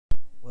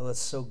it's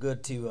so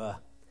good to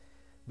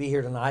be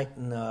here tonight,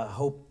 and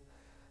hope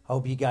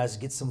you guys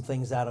get some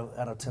things out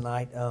of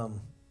tonight.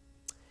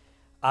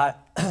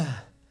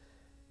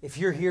 If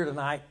you're here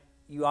tonight,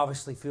 you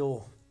obviously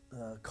feel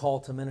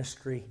called to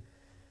ministry,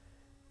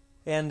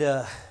 and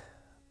I'm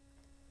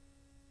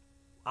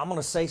going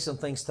to say some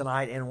things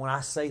tonight. And when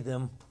I say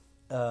them,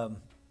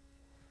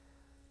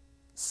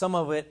 some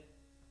of it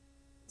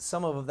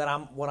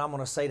that what I'm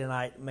going to say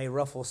tonight may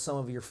ruffle some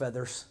of your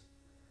feathers.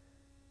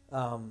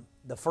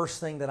 The first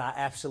thing that I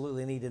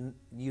absolutely need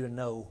you to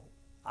know,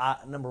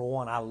 number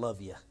one, I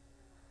love you.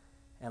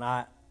 And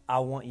I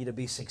want you to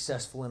be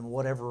successful in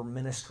whatever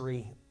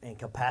ministry and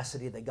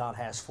capacity that God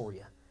has for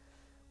you.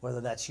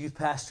 Whether that's youth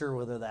pastor,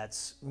 whether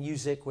that's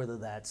music, whether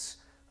that's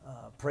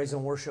praise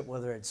and worship,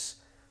 whether it's,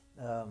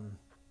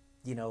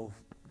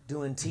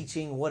 doing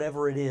teaching,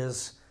 whatever it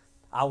is,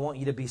 I want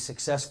you to be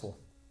successful.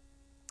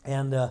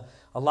 And a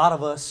lot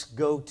of us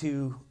go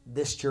to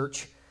this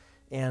church,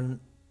 and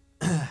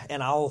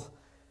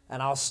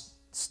I'll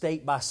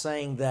state by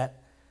saying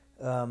that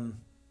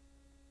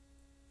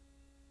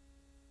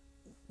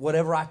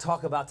whatever I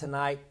talk about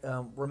tonight,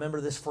 remember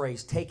this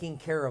phrase: taking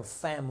care of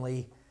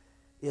family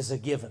is a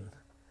given.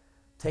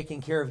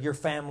 Taking care of your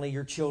family,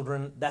 your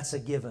children, that's a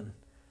given.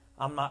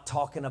 I'm not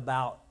talking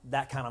about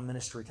that kind of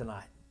ministry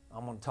tonight.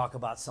 I'm going to talk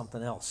about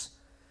something else.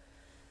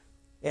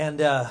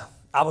 And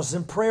I was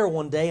in prayer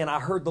one day, and I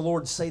heard the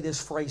Lord say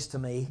this phrase to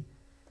me.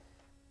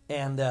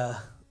 And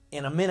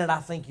in a minute, I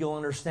think you'll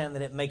understand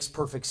that it makes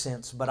perfect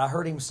sense. But I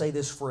heard Him say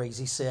this phrase.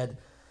 He said,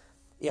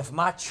 if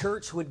my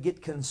church would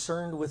get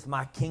concerned with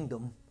my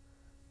kingdom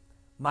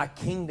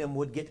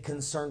would get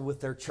concerned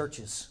with their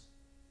churches.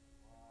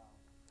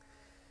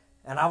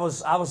 And I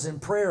was in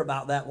prayer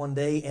about that one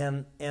day,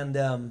 and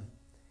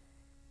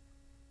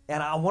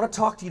I want to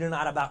talk to you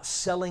tonight about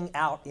selling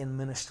out in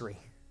ministry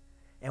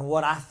and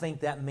what I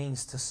think that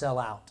means to sell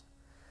out.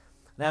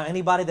 Now,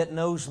 anybody that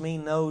knows me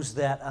knows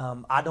that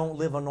I don't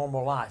live a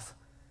normal life.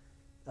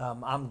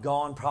 I'm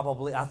gone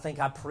probably, I think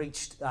I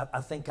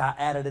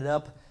added it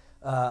up.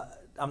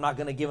 I'm not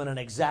going to give it an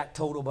exact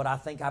total, but I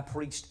think I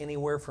preached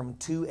anywhere from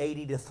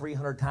 280 to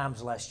 300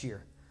 times last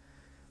year.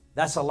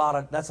 That's a lot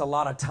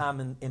of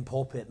time in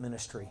pulpit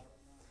ministry.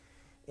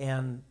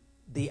 And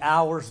the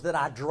hours that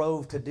I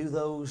drove to do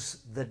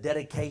those, the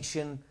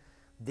dedication,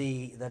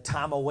 the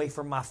time away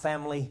from my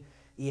family,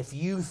 if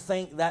you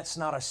think that's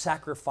not a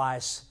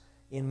sacrifice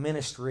in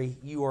ministry,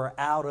 you are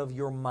out of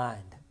your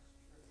mind.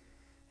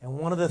 And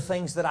one of the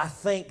things that I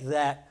think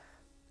that,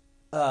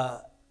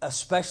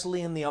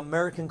 especially in the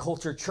American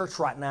culture church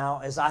right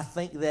now, is I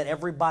think that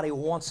everybody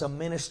wants a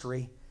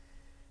ministry,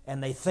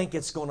 and they think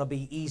it's going to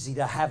be easy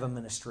to have a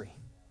ministry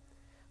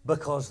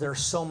because there's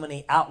so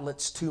many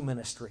outlets to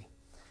ministry.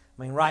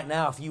 I mean, right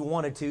now, if you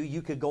wanted to,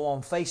 you could go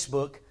on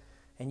Facebook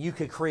and you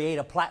could create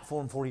a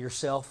platform for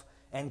yourself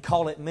and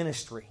call it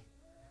ministry.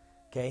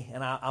 Okay,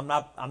 and I'm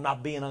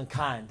not being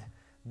unkind,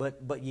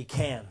 but you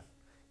can.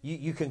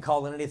 You can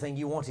call it anything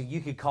you want to. You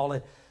could call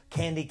it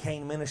Candy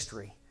Cane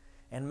Ministry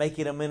and make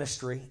it a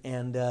ministry.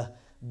 And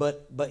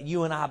but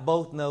you and I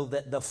both know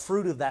that the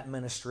fruit of that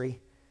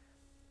ministry,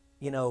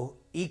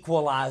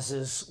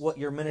 equalizes what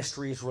your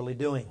ministry is really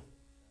doing.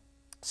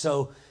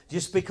 So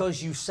just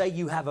because you say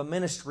you have a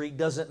ministry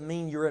doesn't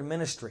mean you're in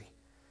ministry.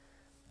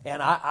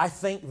 And I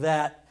think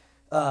that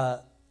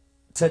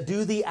to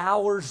do the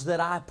hours that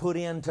I put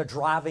into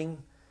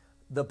driving,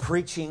 the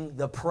preaching,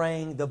 the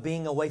praying, the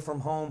being away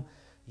from home,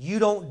 you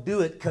don't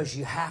do it because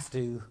you have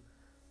to.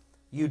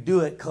 You do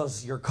it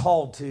because you're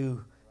called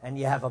to and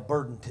you have a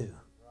burden to.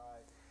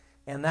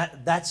 And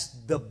that's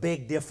the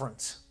big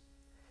difference.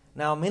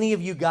 Now, many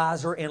of you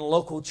guys are in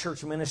local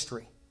church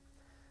ministry.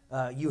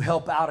 You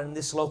help out in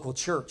this local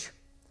church.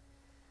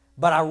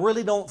 But I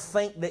really don't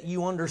think that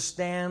you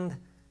understand,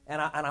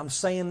 and I'm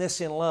saying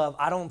this in love,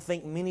 I don't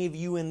think many of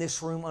you in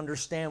this room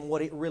understand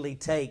what it really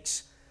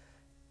takes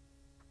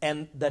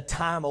and the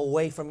time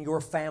away from your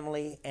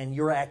family and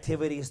your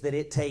activities that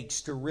it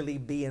takes to really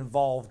be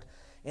involved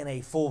in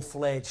a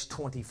full-fledged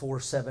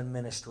 24/7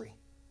 ministry.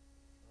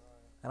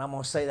 And I'm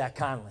going to say that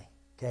kindly,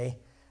 okay?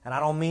 And I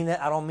don't mean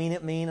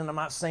it mean, and I'm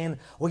not saying,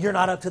 well, you're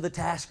not up to the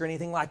task or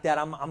anything like that.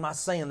 I'm not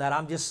saying that.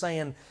 I'm just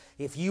saying,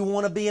 if you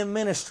want to be in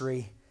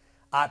ministry,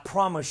 I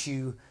promise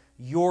you,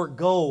 your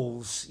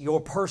goals,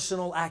 your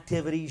personal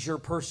activities, your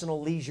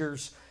personal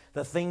leisures,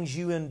 the things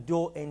you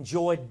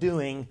enjoy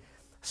doing,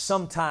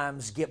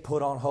 sometimes get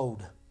put on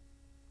hold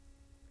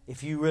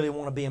if you really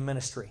want to be in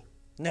ministry.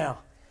 Now,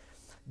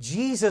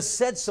 Jesus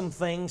said some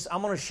things.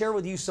 I'm going to share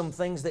with you some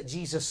things that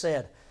Jesus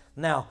said.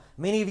 Now,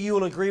 many of you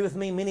will agree with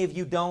me. Many of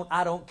you don't.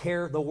 I don't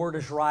care. The word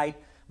is right.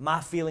 My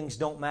feelings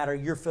don't matter.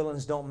 Your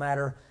feelings don't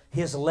matter.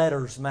 His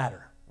letters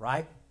matter,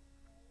 right?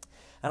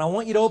 And I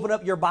want you to open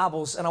up your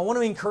Bibles, and I want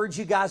to encourage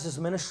you guys as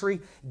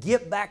ministry,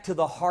 get back to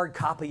the hard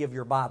copy of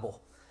your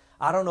Bible.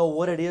 I don't know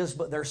what it is,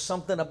 but there's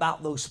something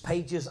about those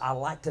pages I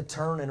like to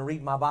turn and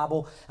read my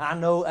Bible. I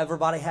know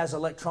everybody has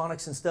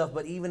electronics and stuff,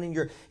 but even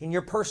in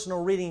your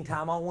personal reading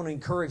time, I want to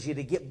encourage you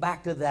to get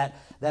back to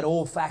that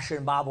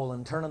old-fashioned Bible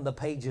and turning the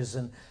pages,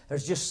 and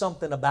there's just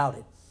something about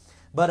it.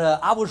 But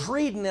I was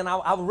reading and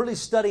I was really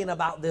studying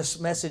about this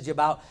message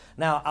about,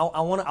 now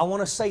I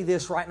want to say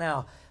this right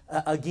now.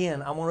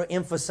 Again, I want to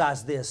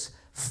emphasize this.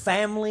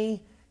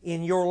 Family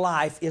in your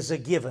life is a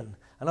given.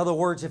 In other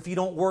words, if you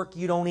don't work,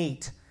 you don't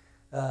eat.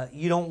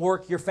 You don't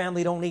work, your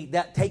family don't eat.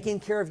 That taking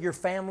care of your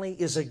family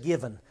is a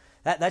given.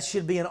 That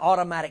should be an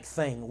automatic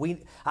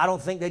thing. I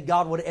don't think that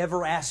God would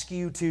ever ask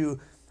you to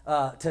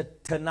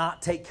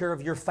not take care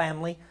of your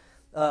family.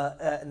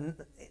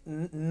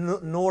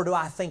 Nor do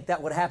I think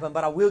that would happen.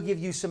 But I will give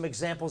you some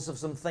examples of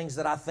some things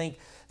that I think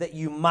that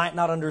you might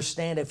not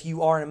understand if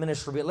you are in a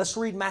ministry. But let's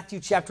read Matthew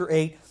chapter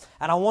 8.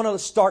 And I want to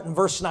start in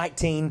verse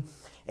 19.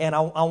 And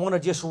I want to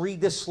just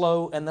read this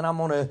slow, and then I'm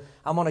going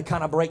to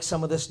kind of break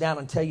some of this down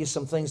and tell you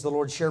some things the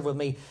Lord shared with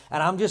me.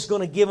 And I'm just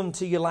going to give them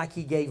to you like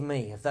He gave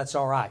me, if that's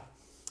all right.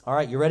 All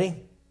right, you ready?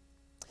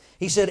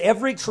 He said,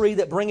 every tree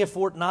that bringeth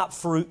forth not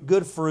fruit,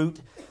 good fruit,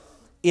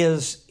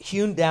 is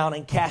hewn down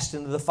and cast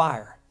into the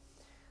fire.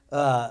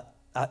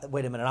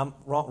 Wait a minute, I'm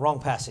wrong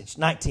passage.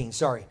 19,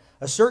 sorry.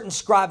 A certain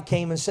scribe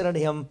came and said unto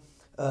him,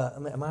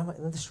 am I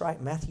in this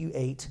right? Matthew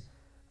 8.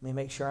 Let me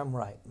make sure I'm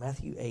right.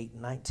 Matthew 8,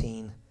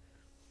 19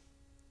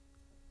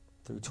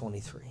 through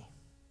 23.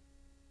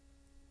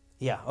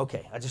 Yeah,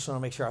 okay. I just want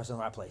to make sure I was in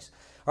the right place.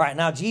 All right,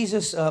 now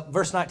Jesus,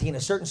 verse 19, a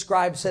certain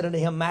scribe said unto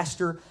him,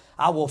 Master,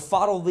 I will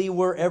follow thee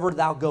wherever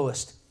thou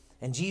goest.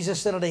 And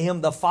Jesus said unto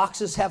him, the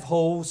foxes have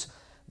holes,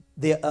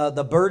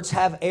 the birds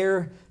have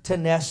air to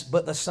nest,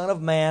 but the Son of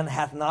Man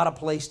hath not a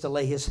place to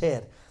lay his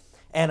head.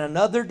 And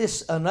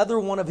another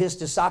one of his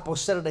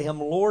disciples said unto him,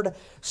 Lord,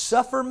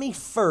 suffer me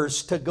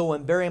first to go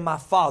and bury my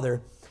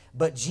father.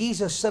 But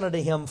Jesus said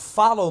unto him,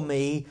 follow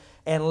me,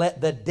 and let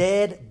the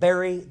dead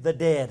bury the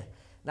dead.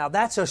 Now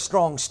that's a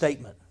strong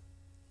statement.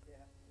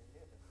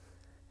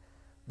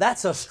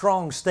 That's a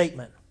strong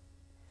statement.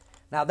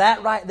 Now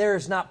that right there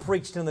is not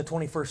preached in the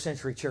 21st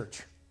century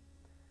church.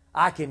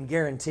 I can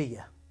guarantee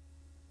you.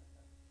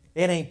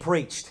 It ain't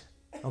preached.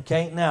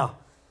 Okay, now,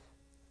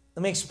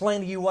 let me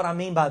explain to you what I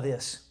mean by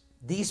this.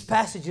 These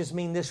passages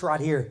mean this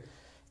right here.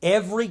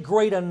 Every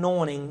great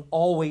anointing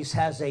always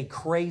has a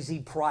crazy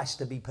price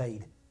to be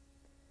paid.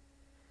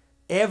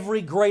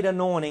 Every great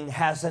anointing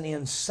has an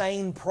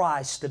insane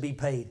price to be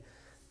paid.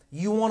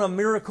 You want a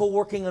miracle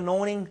working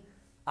anointing?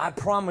 I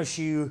promise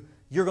you,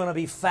 you're going to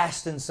be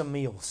fasting some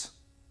meals.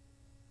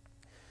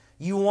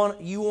 You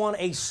want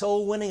a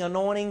soul winning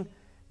anointing?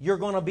 You're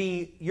going to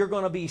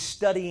be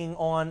studying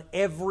on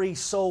every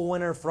soul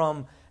winner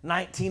from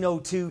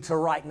 1902 to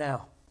right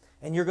now.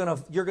 And you're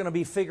going to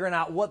be figuring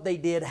out what they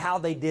did, how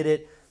they did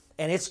it,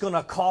 and it's going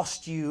to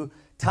cost you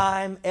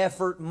time,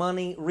 effort,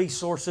 money,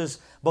 resources,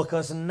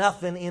 because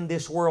nothing in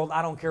this world,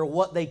 I don't care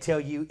what they tell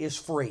you, is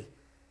free.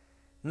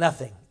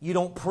 Nothing. You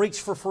don't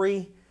preach for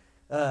free.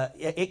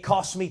 It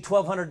costs me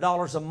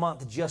 $1,200 a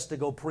month just to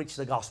go preach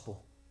the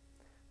gospel.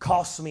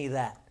 Costs me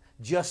that.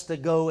 Just to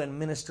go and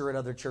minister at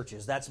other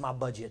churches. That's my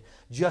budget.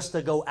 Just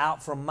to go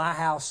out from my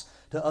house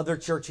to other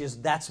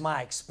churches, that's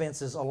my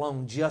expenses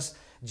alone. Just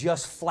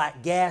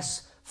flat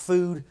gas,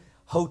 food,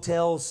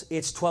 hotels,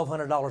 it's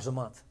 $1,200 a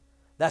month.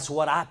 That's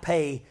what I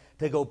pay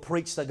to go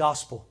preach the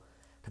gospel.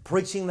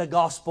 Preaching the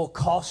gospel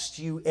costs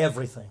you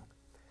everything.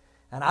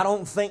 And I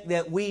don't think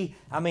that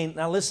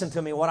now listen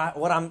to me. What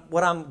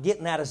I'm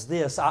getting at is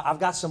this. I've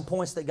got some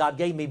points that God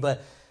gave me,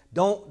 but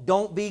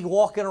don't be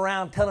walking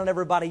around telling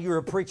everybody you're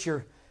a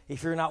preacher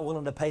if you're not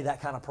willing to pay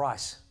that kind of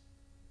price.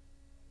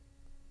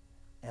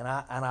 And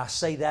I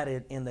say that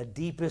in the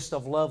deepest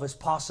of love as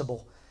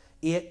possible.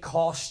 It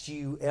costs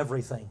you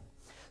everything.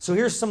 So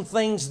here's some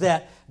things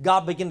that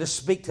God began to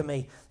speak to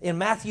me. In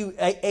Matthew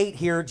 8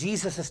 here,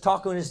 Jesus is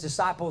talking to his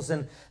disciples,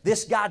 and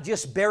this guy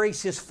just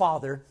buries his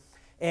father,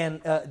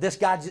 and this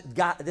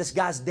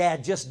guy's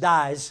dad just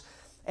dies.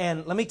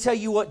 And let me tell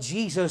you what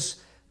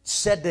Jesus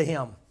said to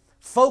him.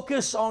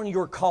 Focus on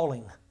your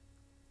calling.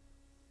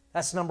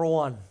 That's number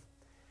one.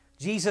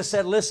 Jesus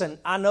said, listen,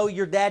 I know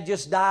your dad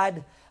just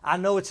died. I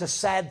know it's a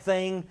sad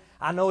thing.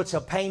 I know it's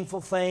a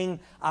painful thing.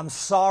 I'm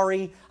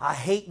sorry. I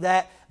hate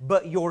that.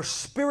 But your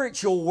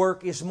spiritual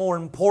work is more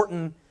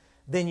important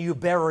than you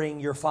burying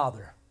your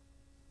father.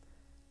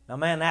 Now,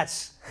 man,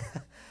 that's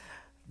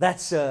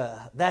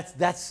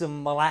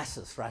some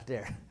molasses right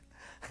there.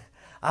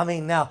 I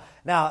mean, now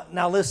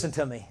listen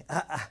to me.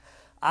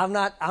 I'm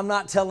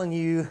not telling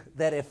you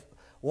that if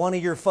one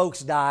of your folks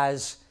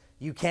dies,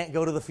 you can't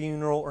go to the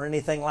funeral or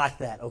anything like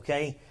that,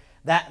 okay?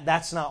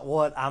 That's not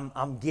what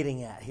I'm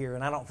getting at here,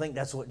 and I don't think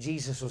that's what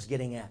Jesus was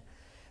getting at.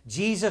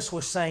 Jesus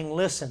was saying,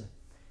 listen,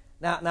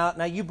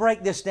 now you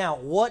break this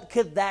down. What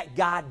could that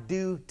guy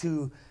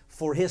do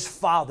for his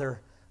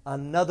father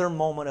another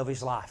moment of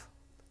his life?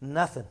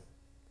 Nothing.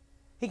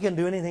 He couldn't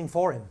do anything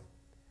for him.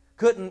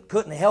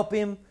 Couldn't help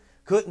him.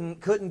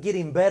 Couldn't get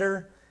him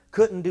better.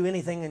 Couldn't do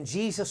anything. And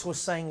Jesus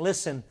was saying,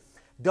 listen,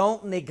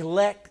 don't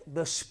neglect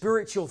the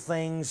spiritual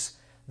things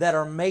that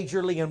are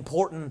majorly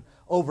important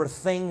over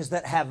things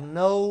that have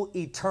no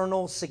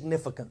eternal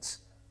significance.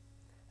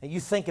 And you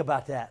think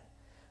about that.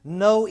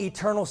 No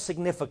eternal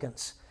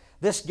significance.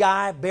 This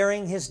guy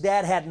burying his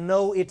dad had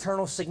no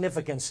eternal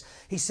significance.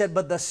 He said,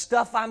 but the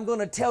stuff I'm going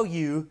to tell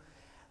you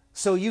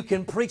so you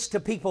can preach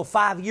to people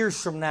 5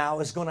 years from now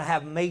is going to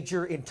have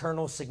major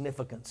eternal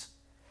significance.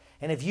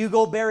 And if you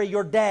go bury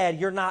your dad,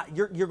 you're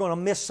going to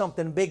miss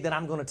something big that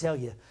I'm going to tell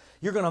you.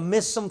 You're going to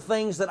miss some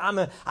things that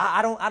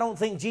I don't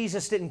think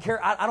Jesus didn't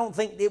care. I don't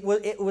think it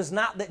was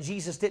not that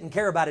Jesus didn't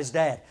care about his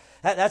dad.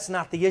 That's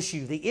not the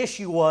issue. The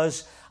issue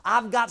was,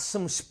 I've got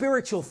some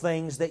spiritual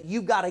things that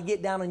you've got to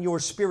get down in your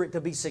spirit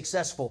to be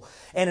successful.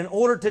 And in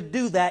order to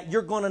do that,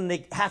 you're going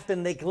to have to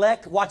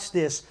neglect, watch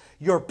this,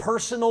 your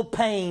personal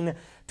pain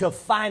to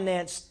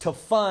finance, to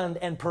fund,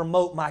 and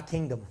promote my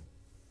kingdom.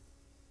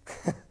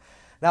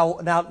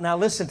 Now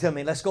listen to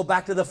me. Let's go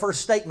back to the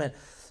first statement.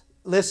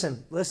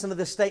 Listen to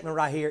this statement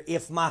right here.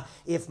 If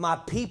my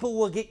people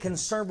will get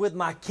concerned with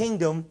my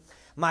kingdom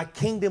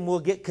will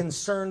get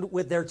concerned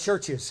with their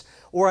churches.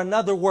 Or in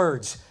other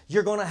words,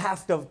 you're going to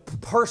have to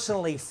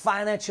personally,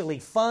 financially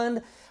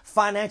fund,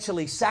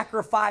 financially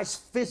sacrifice,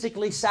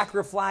 physically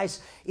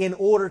sacrifice in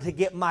order to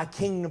get my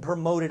kingdom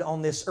promoted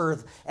on this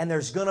earth. And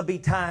there's going to be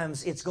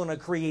times it's going to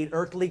create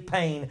earthly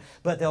pain,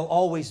 but there'll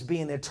always be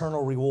an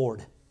eternal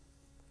reward.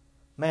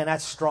 Man,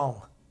 that's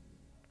strong.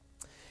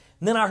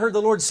 And then I heard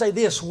the Lord say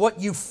this, what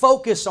you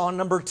focus on,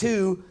 number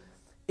 2,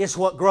 is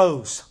what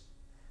grows.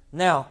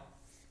 Now,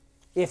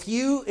 if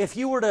you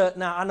were to,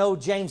 now I know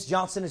James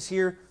Johnson is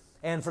here,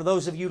 and for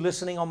those of you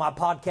listening on my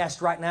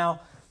podcast right now,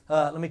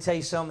 let me tell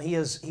you something. He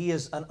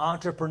is an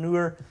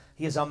entrepreneur.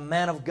 He is a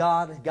man of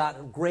God,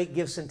 got great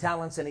gifts and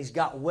talents, and he's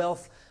got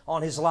wealth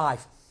on his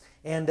life.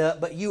 And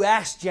but you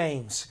asked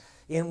James,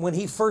 and when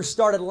he first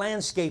started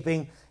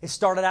landscaping, it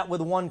started out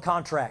with 1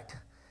 contract,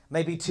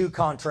 maybe 2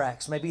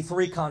 contracts, maybe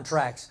 3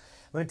 contracts.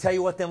 I'm going to tell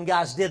you what them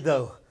guys did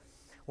though.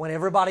 When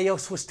everybody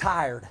else was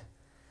tired,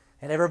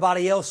 and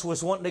everybody else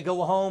was wanting to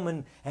go home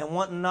and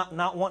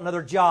not wanting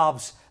other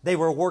jobs, they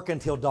were working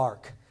till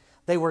dark.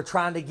 They were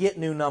trying to get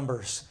new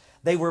numbers.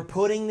 They were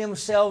putting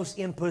themselves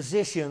in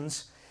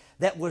positions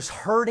that was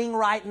hurting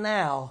right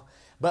now,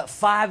 but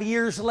 5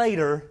 years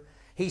later,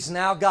 he's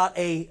now got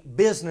a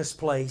business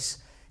place.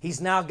 He's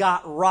now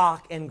got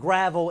rock and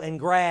gravel and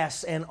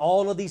grass and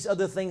all of these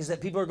other things that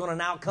people are going to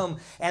now come.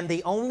 And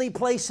the only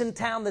place in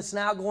town that's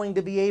now going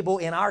to be able,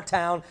 in our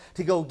town,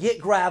 to go get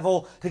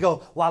gravel, to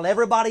go, while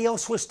everybody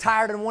else was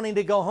tired and wanting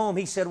to go home,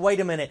 he said, wait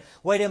a minute.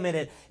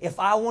 If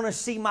I want to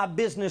see my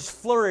business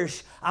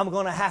flourish, I'm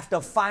going to have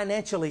to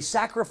financially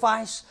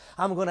sacrifice.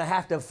 I'm going to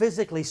have to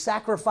physically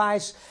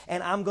sacrifice.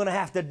 And I'm going to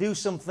have to do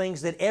some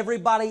things that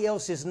everybody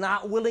else is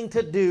not willing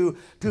to do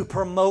to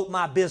promote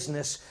my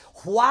business.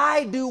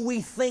 Why do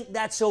we think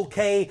that's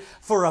okay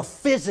for a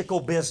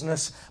physical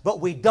business, but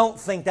we don't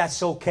think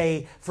that's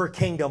okay for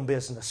kingdom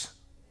business?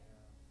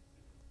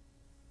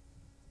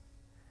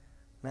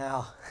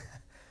 Now,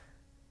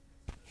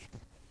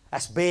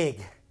 that's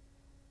big.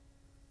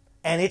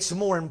 And it's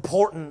more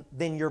important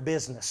than your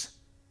business.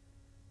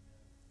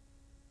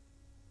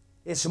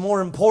 It's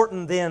more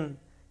important than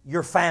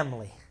your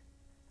family.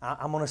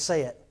 I'm going to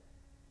say it.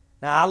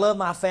 Now, I love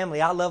my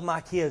family. I love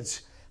my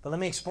kids. But let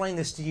me explain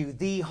this to you.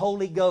 The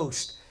Holy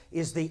Ghost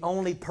is the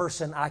only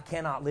person I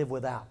cannot live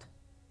without.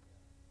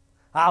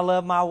 I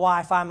love my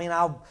wife. I mean,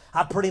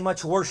 I pretty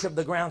much worship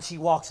the ground she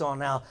walks on.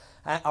 Now,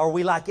 are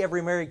we like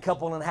every married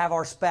couple and have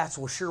our spats?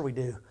 Well, sure we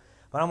do.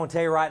 But I'm going to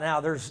tell you right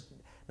now,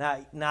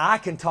 now I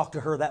can talk to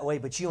her that way,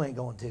 but you ain't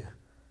going to.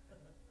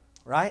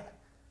 Right?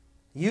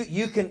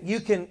 You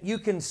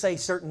can say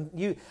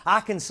I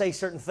can say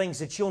certain things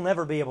that you'll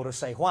never be able to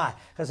say. Why?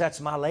 Because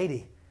that's my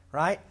lady,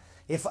 right?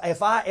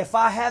 If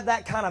I have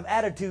that kind of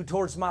attitude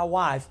towards my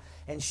wife,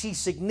 and she's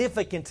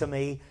significant to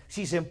me,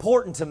 she's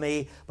important to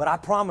me, but I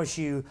promise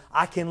you,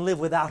 I can live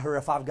without her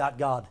if I've got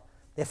God,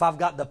 if I've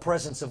got the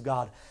presence of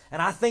God.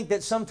 And I think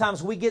that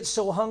sometimes we get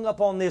so hung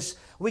up on this,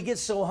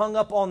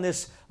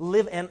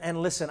 live,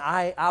 and listen,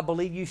 I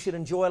believe you should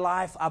enjoy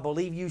life. I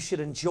believe you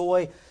should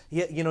enjoy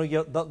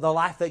the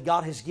life that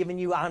God has given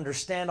you. I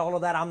understand all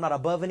of that. I'm not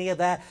above any of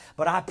that.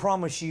 But I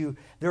promise you,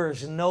 there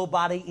is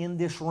nobody in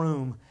this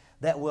room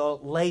that will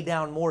lay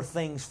down more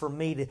things for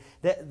me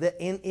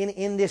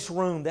in this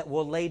room that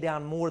will lay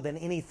down more than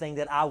anything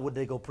that I would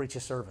to go preach a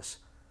service.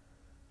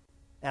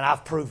 And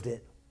I've proved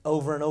it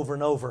over and over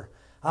and over.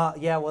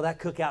 Yeah, well, that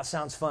cookout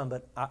sounds fun,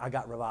 but I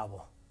got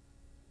revival.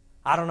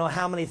 I don't know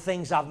how many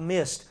things I've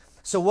missed.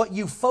 So what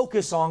you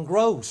focus on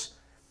grows.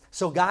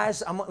 So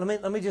guys,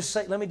 let me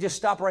just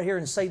stop right here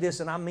and say this,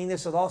 and I mean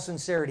this with all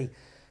sincerity.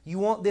 You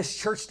want this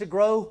church to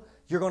grow,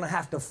 you're going to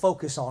have to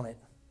focus on it.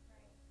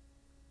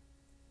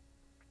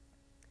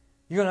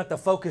 You're going to have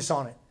to focus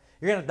on it.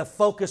 You're going to have to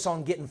focus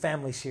on getting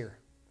families here.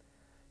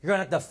 You're going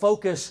to have to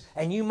focus,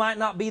 and you might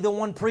not be the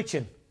one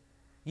preaching.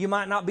 You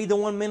might not be the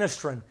one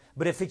ministering,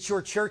 but if it's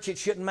your church, it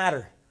shouldn't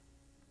matter.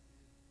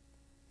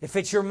 If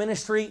it's your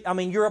ministry, I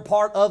mean, you're a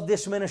part of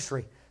this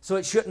ministry, so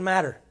it shouldn't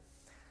matter.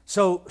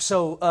 So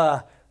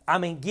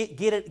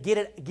get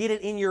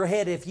it in your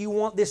head. If you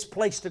want this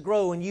place to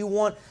grow and you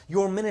want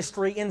your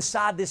ministry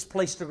inside this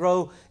place to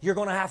grow, you're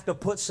going to have to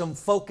put some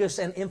focus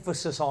and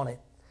emphasis on it.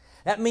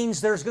 That means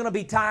there's going to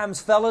be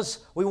times, fellas,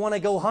 we want to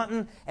go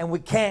hunting and we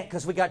can't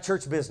because we got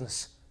church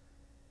business.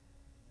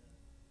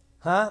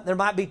 There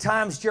might be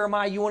times,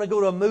 Jeremiah, you want to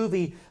go to a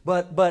movie,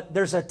 but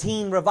there's a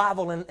teen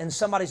revival and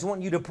somebody's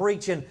wanting you to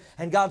preach and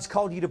God's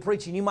called you to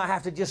preach, and you might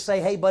have to just say,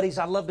 hey, buddies,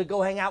 I'd love to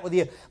go hang out with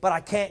you, but I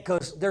can't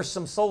because there's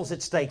some souls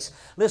at stake.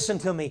 Listen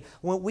to me.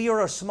 When we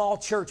are a small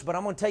church, but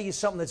I'm going to tell you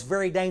something that's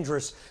very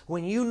dangerous.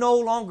 When you no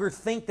longer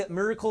think that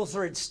miracles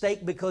are at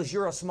stake because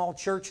you're a small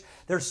church,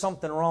 there's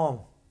something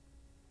wrong.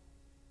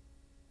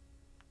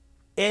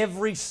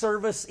 Every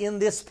service in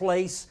this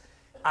place,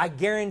 I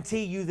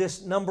guarantee you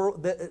this number,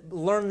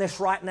 learn this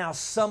right now.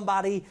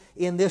 Somebody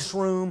in this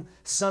room,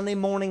 Sunday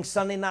morning,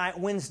 Sunday night,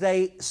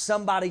 Wednesday,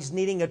 somebody's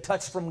needing a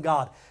touch from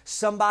God.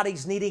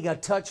 Somebody's needing a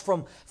touch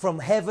from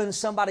heaven.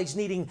 Somebody's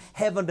needing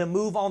heaven to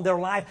move on their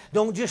life.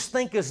 Don't just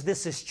think as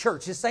this is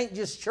church. This ain't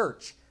just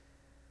church.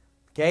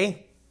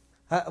 Okay?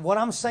 What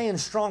I'm saying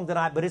is strong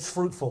tonight, but it's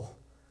fruitful.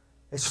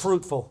 It's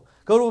fruitful.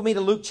 Go with me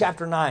to Luke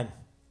chapter 9.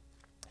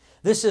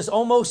 This is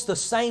almost the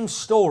same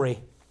story,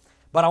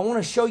 but I want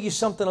to show you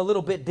something a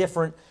little bit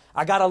different.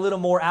 I got a little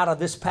more out of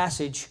this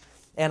passage,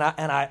 and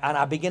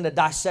I begin to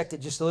dissect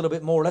it just a little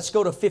bit more. Let's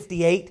go to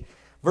 58,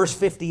 verse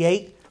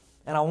 58,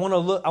 and I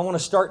want to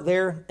start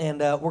there, and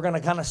we're going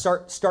to kind of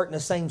start in the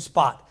same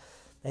spot.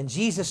 And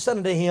Jesus said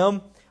unto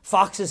him,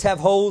 foxes have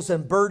holes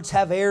and birds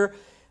have air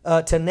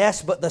to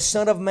nest, but the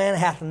Son of Man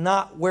hath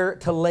not where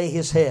to lay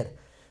his head.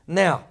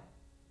 Now,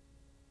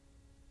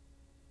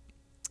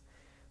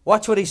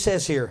 watch what he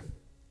says here.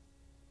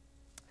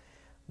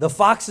 The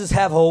foxes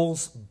have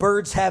holes,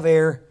 birds have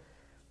air,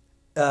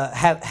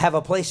 have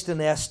a place to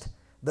nest.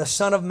 The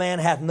Son of Man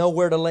hath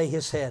nowhere to lay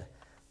his head.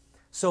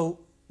 So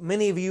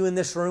many of you in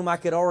this room, I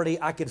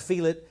could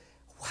feel it.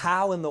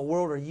 How in the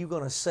world are you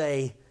going to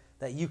say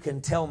that you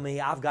can tell me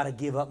I've got to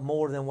give up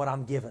more than what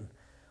I'm given?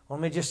 Let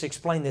me just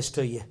explain this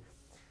to you.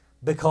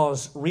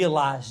 Because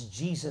realize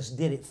Jesus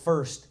did it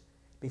first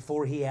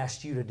before he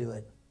asked you to do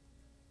it.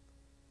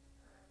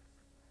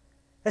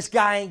 This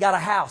guy ain't got a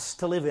house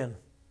to live in.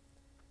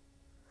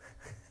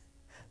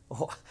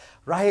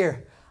 Right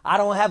here, I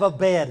don't have a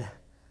bed.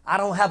 I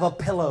don't have a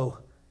pillow.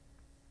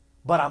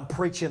 But I'm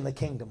preaching the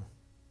kingdom.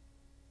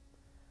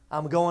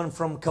 I'm going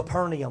from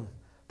Capernaum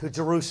to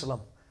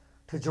Jerusalem.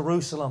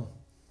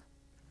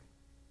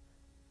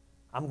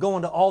 I'm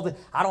going to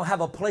I don't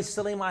have a place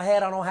to lay my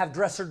head. I don't have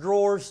dresser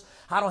drawers.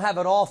 I don't have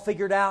it all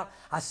figured out.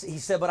 He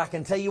said, but I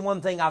can tell you one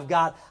thing I've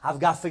got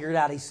figured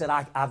out. He said,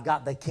 I've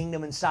got the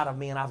kingdom inside of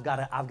me, and I've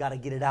got to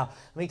get it out.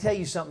 Let me tell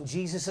you something.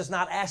 Jesus is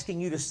not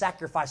asking you to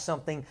sacrifice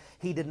something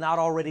he did not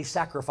already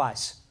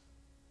sacrifice.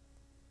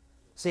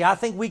 See, I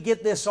think we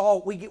get this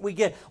all, we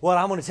get, well,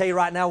 I'm going to tell you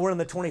right now, we're in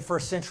the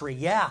 21st century.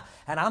 Yeah,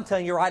 and I'm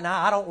telling you right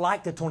now, I don't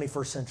like the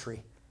 21st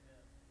century.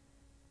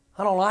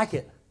 I don't like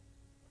it.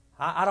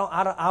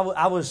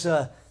 I was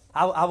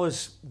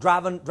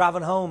driving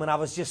home, and I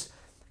was just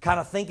kind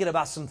of thinking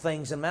about some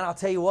things. And man, I'll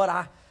tell you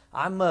what,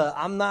 I'm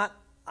not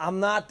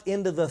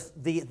into the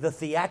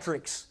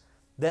theatrics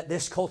that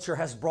this culture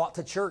has brought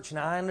to church.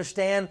 Now I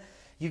understand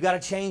you got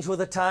to change with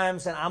the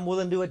times, and I'm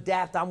willing to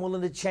adapt. I'm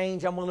willing to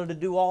change. I'm willing to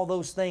do all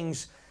those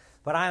things.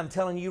 But I am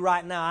telling you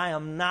right now, I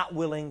am not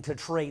willing to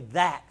trade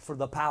that for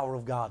the power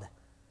of God.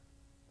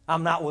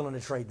 I'm not willing to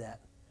trade that.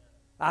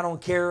 I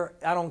don't care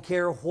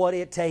what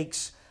it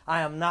takes.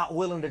 I am not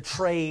willing to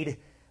trade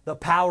the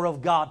power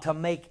of God to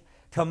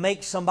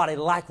make somebody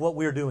like what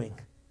we're doing.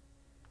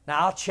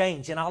 Now, I'll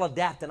change and I'll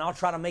adapt and I'll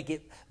try to make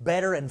it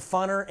better and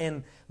funner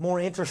and more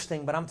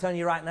interesting. But I'm telling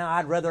you right now,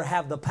 I'd rather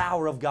have the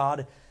power of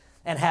God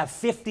and have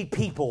 50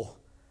 people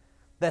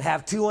that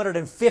have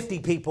 250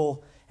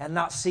 people and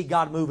not see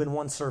God move in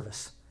one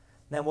service.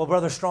 Now, well,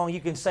 Brother Strong, you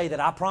can say that.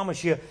 I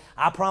promise you,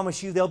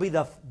 they'll be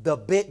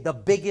the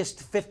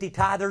biggest 50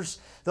 tithers.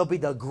 They'll be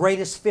the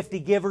greatest 50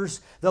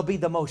 givers. They'll be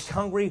the most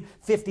hungry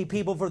 50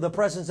 people for the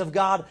presence of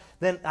God.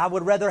 Then I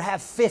would rather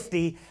have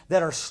 50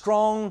 that are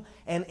strong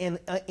and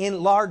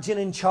in large and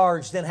in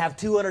charge than have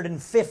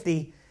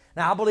 250.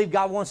 Now, I believe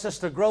God wants us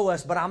to grow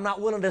us, but I'm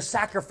not willing to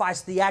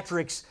sacrifice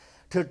theatrics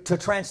to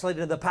translate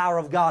into the power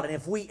of God. And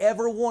if we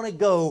ever want to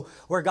go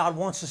where God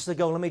wants us to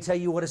go, let me tell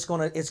you what it's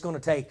going to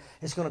take.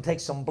 It's going to take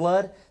some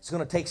blood. It's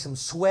going to take some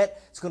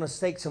sweat. It's going to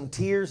take some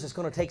tears. It's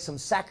going to take some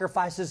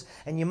sacrifices.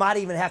 And you might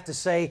even have to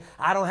say,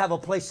 I don't have a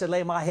place to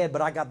lay my head,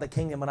 but I got the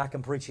kingdom and I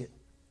can preach it.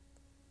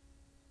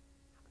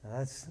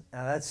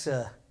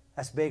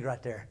 That's big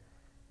right there.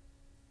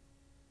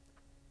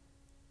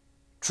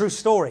 True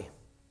story.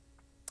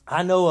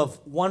 I know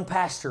of one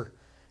pastor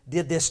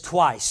did this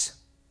twice.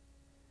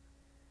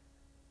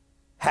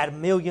 Had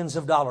millions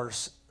of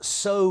dollars,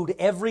 sowed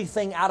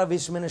everything out of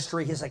his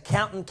ministry. His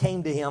accountant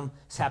came to him.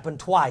 It's happened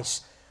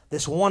twice.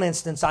 This one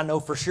instance I know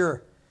for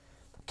sure.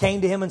 Came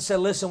to him and said,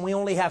 listen, we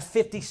only have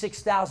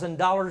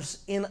 $56,000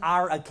 in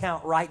our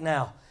account right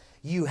now.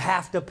 You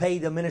have to pay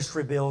the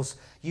ministry bills.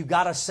 You've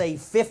got to save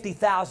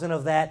 $50,000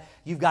 of that.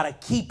 You've got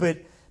to keep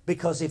it,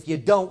 because if you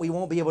don't, we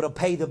won't be able to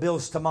pay the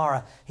bills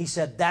tomorrow. He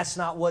said, that's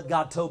not what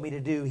God told me to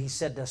do. He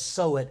said to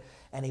sow it,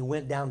 and he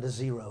went down to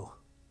zero.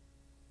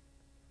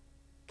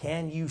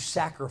 Can you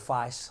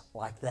sacrifice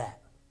like that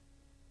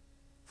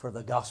for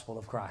the gospel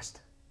of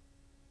Christ?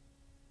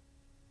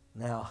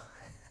 Now,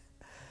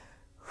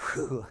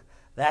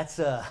 that's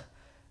a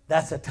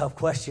tough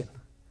question.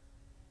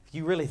 If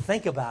you really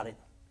think about it,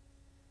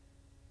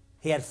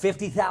 he had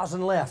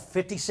 50,000 left,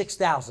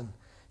 56,000.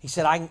 He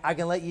said, I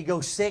can let you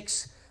go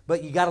 6,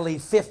 but you got to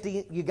leave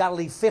 50. You got to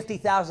leave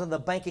 50,000 in the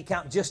bank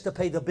account just to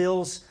pay the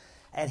bills.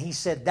 And he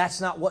said, that's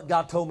not what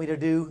God told me to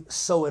do.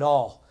 Sow it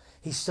all.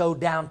 He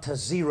sowed down to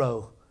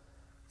 0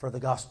 for the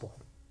gospel.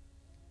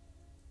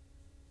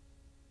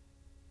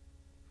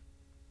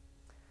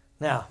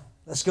 Now,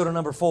 let's go to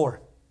number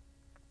 4.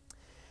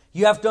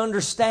 You have to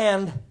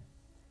understand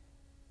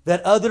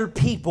that other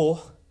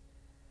people,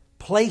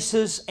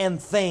 places,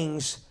 and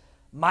things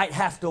might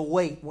have to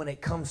wait when it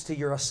comes to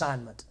your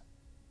assignment.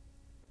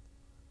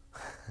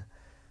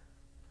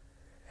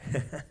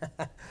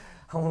 I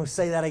want to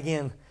say that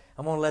again.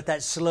 I'm going to let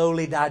that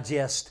slowly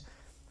digest.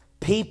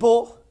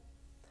 People,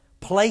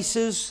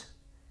 places,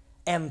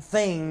 and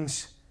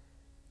things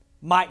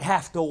might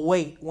have to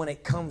wait when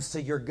it comes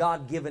to your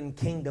God-given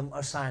kingdom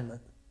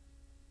assignment.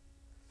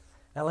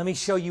 Now let me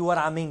show you what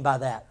I mean by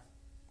that.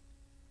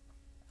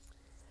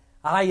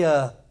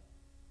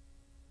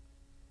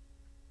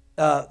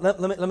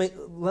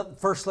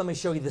 First let me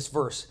show you this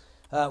verse.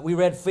 We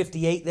read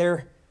 58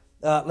 there.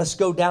 Let's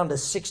go down to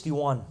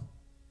 61.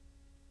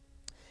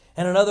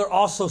 And another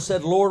also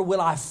said, Lord, will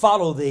I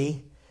follow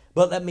thee?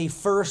 But let me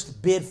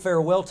first bid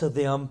farewell to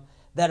them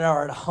that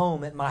are at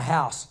home at my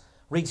house.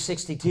 Read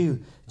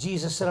 62.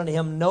 Jesus said unto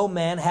him, no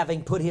man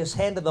having put his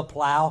hand to the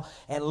plow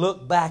and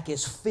looked back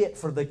is fit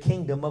for the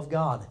kingdom of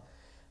God.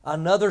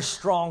 Another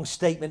strong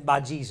statement by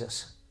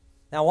Jesus.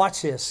 Now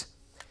watch this.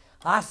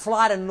 I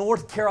fly to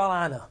North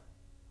Carolina.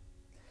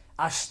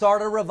 I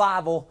start a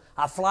revival.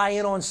 I fly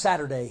in on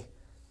Saturday.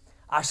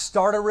 I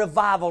start a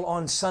revival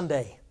on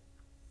Sunday.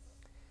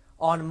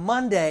 On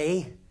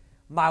Monday,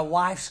 my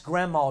wife's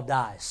grandma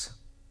dies.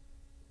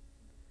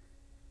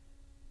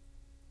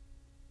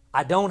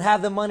 I don't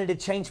have the money to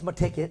change my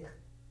ticket.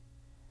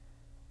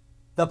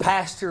 The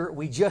pastor,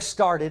 we just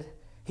started,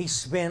 he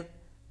spent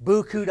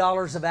buku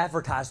dollars of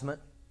advertisement.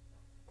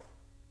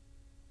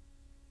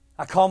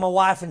 I called my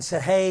wife and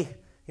said, hey,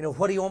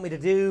 what do you want me to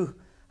do?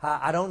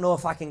 I don't know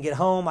if I can get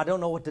home. I don't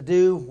know what to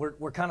do.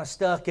 We're kind of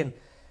stuck. And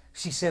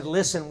she said,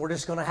 listen, we're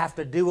just going to have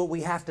to do what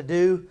we have to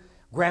do.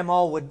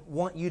 Grandma would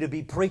want you to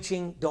be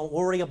preaching. Don't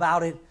worry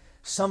about it.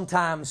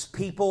 Sometimes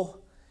people,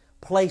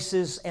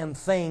 places, and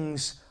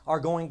things are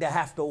going to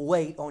have to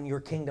wait on your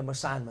kingdom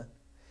assignment.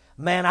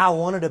 Man, I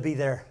wanted to be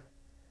there.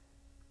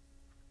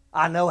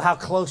 I know how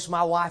close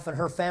my wife and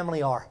her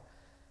family are.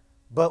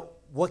 But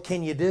what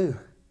can you do?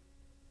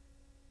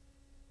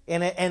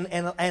 And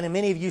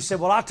many of you said,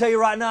 well, I'll tell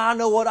you right now, I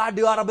know what I'd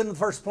do. I'd have been in the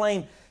first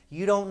plane.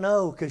 You don't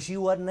know because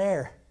you wasn't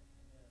there.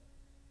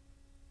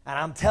 And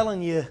I'm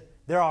telling you,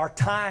 there are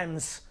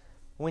times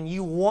when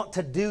you want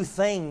to do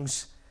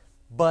things,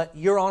 but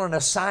you're on an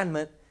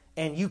assignment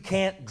and you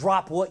can't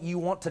drop what you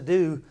want to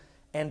do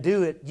and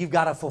do it. You've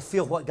got to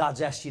fulfill what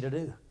God's asked you to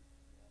do.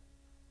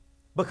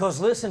 Because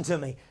listen to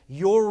me,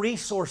 your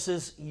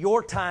resources,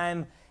 your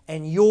time,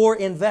 and your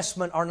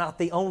investment are not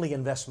the only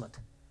investment.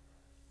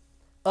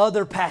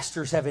 Other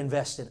pastors have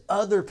invested.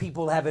 Other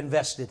people have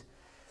invested.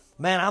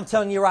 Man, I'm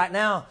telling you right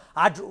now,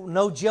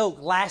 no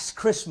joke, last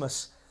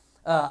Christmas,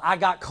 I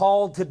got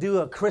called to do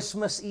a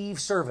Christmas Eve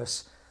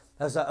service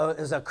as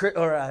a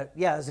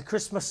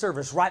Christmas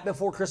service right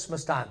before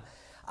Christmas time.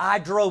 I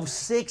drove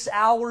 6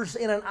 hours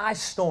in an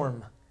ice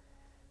storm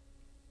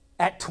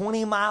at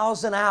 20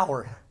 miles an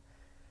hour.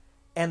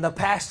 And the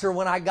pastor,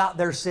 when I got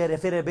there, said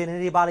if it had been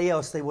anybody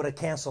else, they would have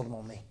canceled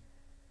on me.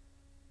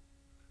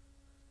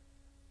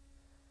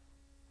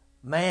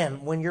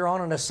 Man, when you're on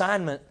an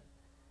assignment,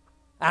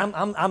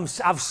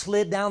 I've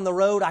slid down the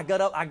road. I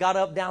got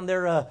up down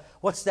there.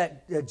 What's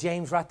that,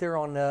 James, right there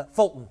on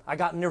Fulton? I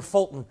got near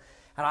Fulton,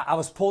 and I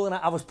was pulling,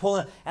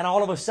 and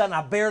all of a sudden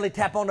I barely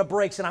tap on the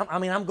brakes, and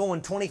I'm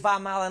going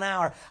 25 miles an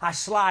hour. I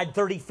slide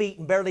 30 feet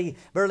and barely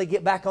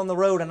get back on the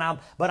road,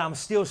 but I'm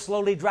still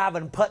slowly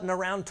driving, putting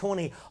around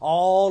 20,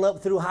 all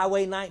up through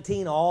Highway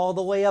 19, all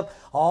the way up,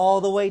 all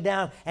the way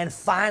down, and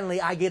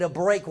finally I get a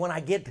break when I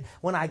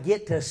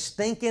get to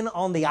stinking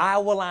on the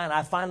Iowa line.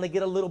 I finally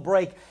get a little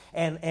break,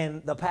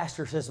 and the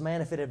pastor says, "Man,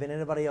 if it had been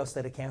anybody else,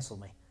 they'd have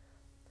canceled me."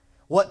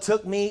 What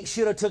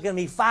should have taken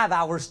me 5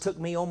 hours took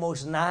me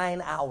almost 9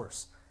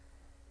 hours.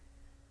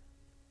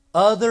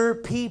 Other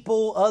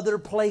people, other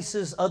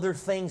places, other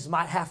things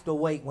might have to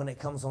wait when it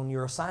comes on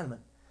your assignment.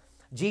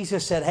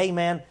 Jesus said, hey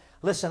man,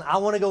 listen, I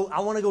want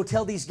to go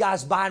tell these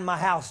guys buying my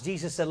house.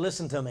 Jesus said,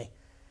 listen to me.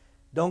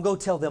 Don't go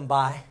tell them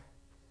buy.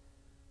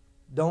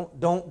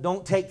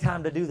 Don't take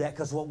time to do that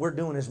because what we're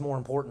doing is more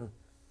important.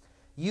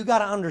 You got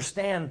to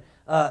understand,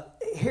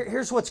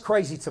 here's what's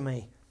crazy to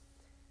me.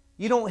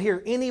 You don't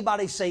hear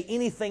anybody say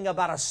anything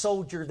about a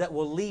soldier that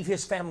will leave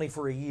his family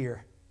for a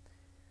year.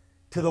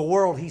 To the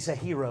world, he's a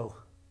hero.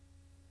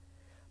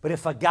 But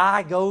if a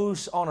guy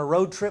goes on a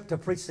road trip to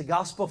preach the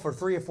gospel for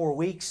 3 or 4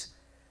 weeks,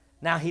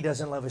 now he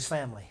doesn't love his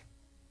family.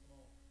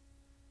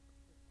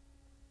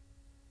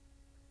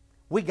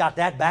 We got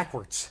that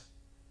backwards.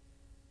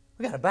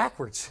 We got it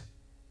backwards.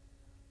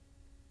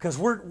 Because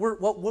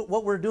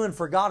what we're doing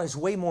for God is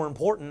way more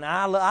important.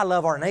 I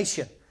love our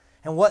nation.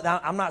 And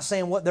I'm not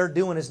saying what they're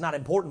doing is not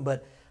important,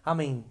 but I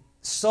mean,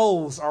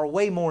 souls are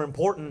way more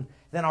important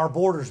than our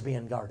borders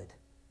being guarded.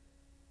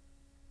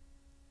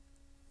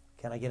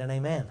 Can I get an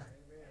amen?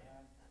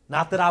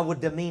 Not that I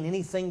would demean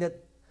anything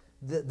that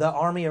the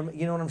Army, or,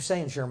 you know what I'm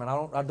saying, Sherman?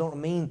 I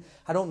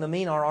don't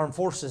demean our armed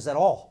forces at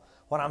all.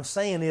 What I'm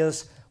saying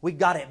is we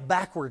got it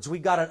backwards. We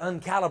got it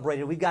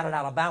uncalibrated. We got it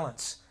out of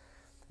balance.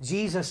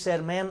 Jesus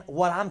said, man,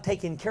 what I'm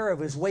taking care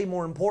of is way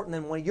more important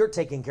than what you're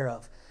taking care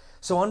of.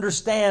 So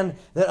understand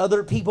that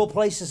other people,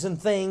 places,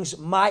 and things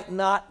might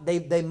not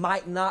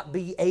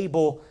be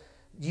able.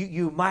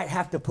 You might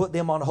have to put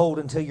them on hold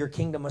until your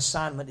kingdom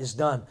assignment is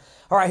done.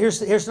 All right,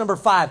 here's number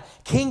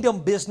 5.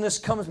 Kingdom business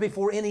comes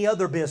before any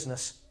other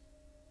business.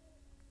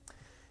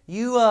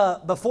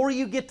 Before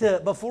you get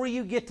to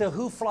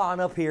hooflawing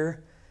up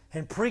here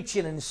and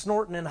preaching and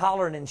snorting and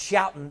hollering and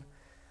shouting,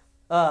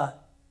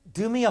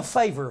 do me a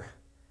favor.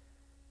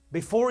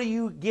 Before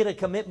you get a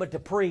commitment to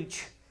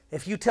preach,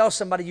 if you tell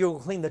somebody you'll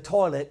clean the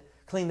toilet,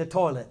 clean the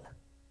toilet.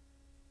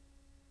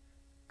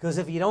 Because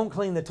if you don't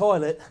clean the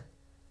toilet,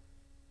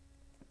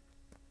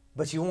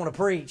 but you want to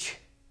preach,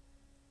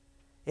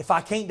 if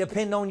I can't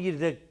depend on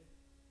you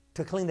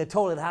to clean the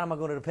toilet, how am I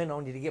going to depend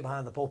on you to get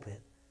behind the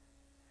pulpit?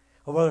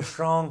 Well, Brother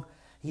Strong,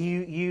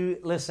 you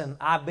listen,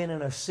 I've been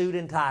in a suit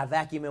and tie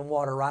vacuuming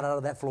water right out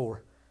of that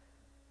floor.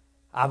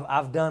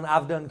 I've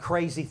done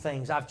crazy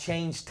things. I've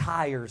changed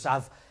tires.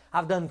 I've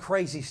done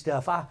crazy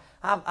stuff. I've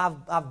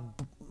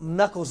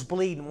knuckles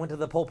bleeding went to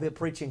the pulpit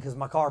preaching because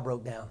my car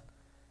broke down.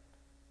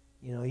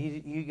 You know,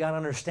 you got to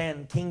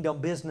understand,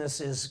 kingdom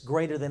business is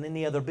greater than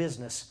any other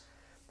business.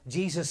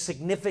 Jesus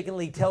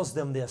significantly tells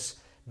them this.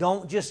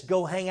 Don't just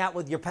go hang out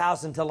with your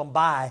pals and tell them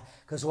bye,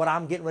 because what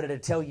I'm getting ready to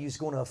tell you is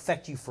going to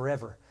affect you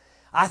forever.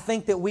 I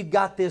think we've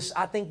got this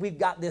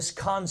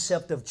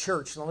concept of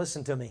church. Now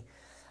listen to me.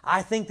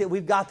 I think that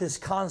we've got this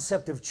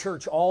concept of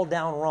church all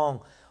down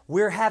wrong.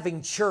 We're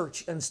having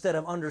church instead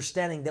of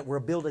understanding that we're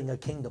building a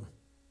kingdom.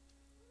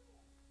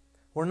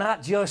 We're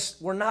not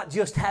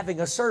just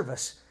having a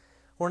service.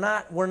 We're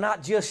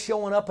not just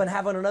showing up and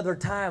having another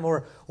time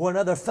or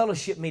another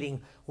fellowship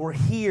meeting. We're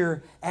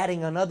here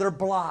adding another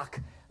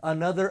block,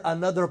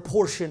 another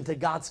portion to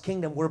God's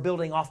kingdom. We're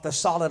building off the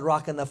solid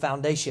rock and the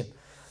foundation.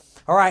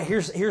 All right,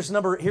 here's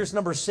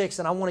number 6,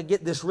 and I want to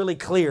get this really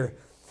clear.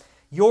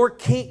 Your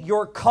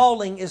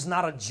calling is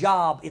not a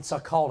job, it's a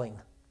calling.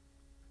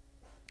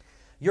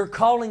 Your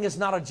calling is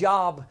not a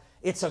job,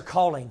 it's a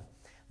calling.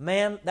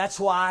 Man, that's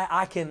why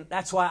I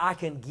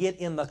can get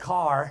in the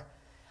car.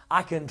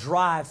 I can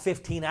drive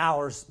 15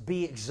 hours,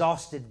 be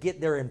exhausted,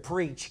 get there and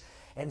preach,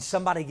 and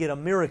somebody get a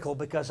miracle,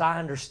 because I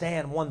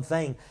understand one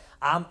thing.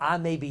 I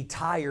may be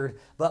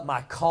tired, but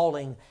my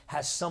calling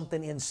has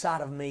something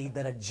inside of me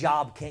that a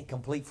job can't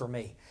complete for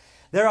me.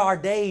 There are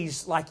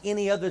days like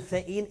any other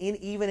thing,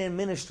 even in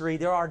ministry,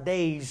 there are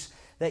days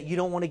that you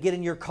don't want to get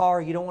in your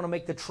car, you don't want to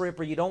make the trip,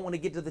 or you don't want to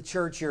get to the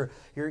church,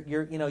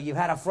 you've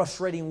had a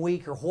frustrating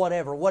week or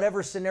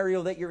whatever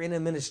scenario that you're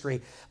in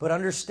ministry. But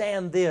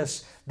understand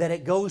this, that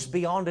it goes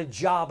beyond a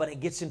job and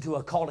it gets into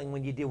a calling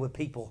when you deal with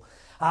people.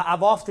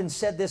 I've often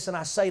said this, and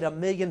I say it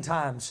 1,000,000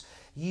 times.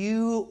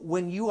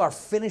 When you are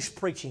finished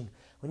preaching,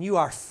 when you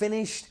are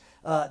finished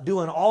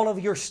doing all of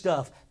your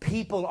stuff,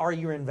 people are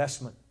your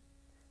investment.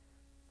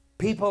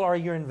 People are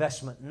your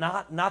investment,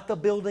 not the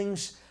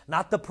buildings,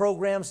 not the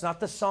programs, not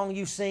the song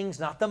you sing,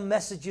 not the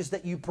messages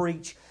that you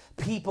preach.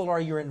 People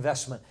are your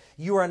investment.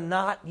 People are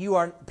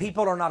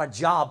not a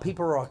job,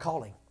 people are a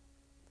calling.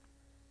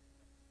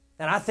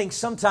 And I think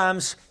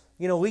sometimes,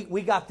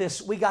 we got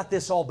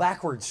this all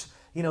backwards.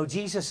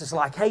 Jesus is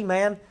like, hey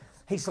man,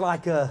 he's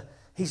like,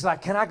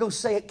 can I go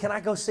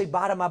say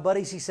bye to my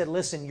buddies? He said,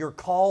 listen, you're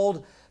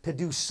called to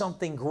do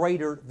something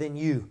greater than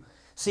you.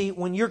 See,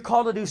 when you're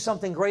called to do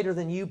something greater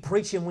than you,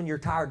 preaching when you're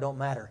tired don't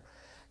matter.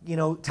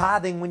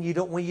 Tithing when you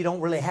don't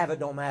really have it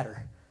don't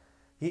matter.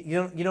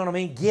 You know what I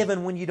mean?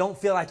 Giving when you don't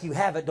feel like you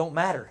have it don't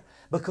matter,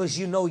 because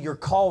you're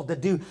called to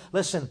do.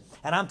 Listen,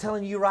 and I'm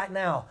telling you right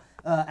now,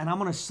 and I'm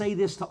going to say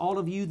this to all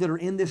of you that are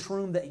in this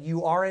room that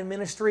you are in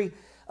ministry.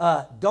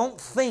 Don't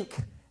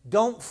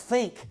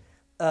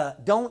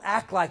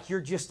act like you're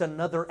just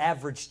another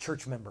average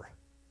church member.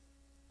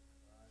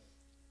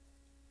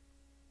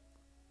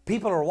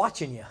 People are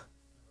watching you.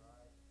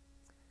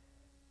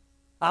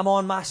 I'm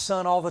on my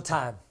son all the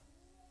time.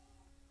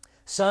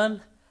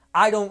 Son,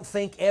 I don't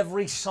think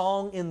every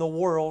song in the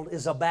world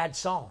is a bad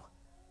song.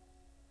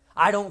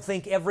 I don't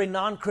think every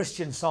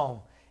non-Christian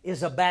song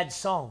is a bad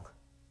song.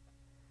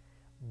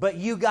 But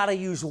you got to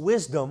use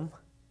wisdom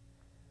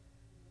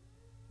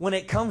when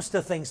it comes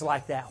to things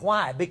like that.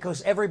 Why?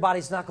 Because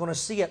everybody's not going to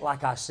see it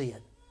like I see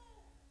it.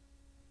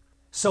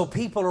 So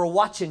people are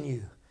watching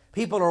you.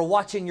 People are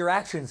watching your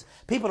actions.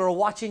 People are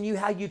watching you,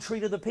 how you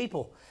treat other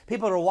people.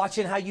 People are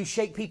watching how you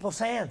shake people's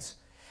hands.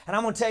 And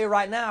I'm going to tell you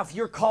right now, if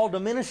you're called to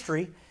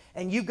ministry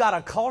and you've got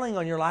a calling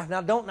on your life.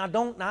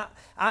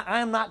 I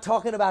am not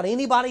talking about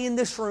anybody in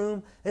this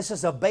room. This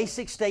is a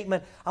basic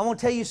statement. I want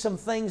to tell you some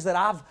things that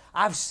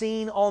I've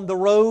seen on the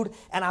road,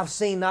 and I've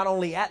seen not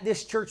only at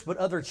this church but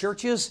other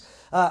churches.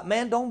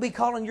 Man, don't be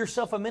calling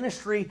yourself a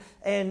ministry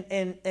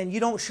and you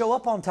don't show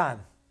up on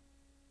time.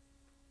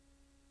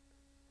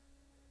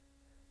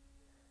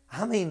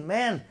 I mean,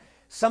 man,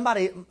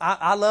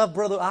 I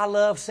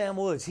love Sam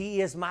Woods.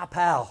 He is my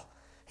pal.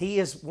 He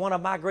is one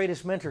of my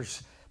greatest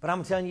mentors. But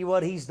I'm telling you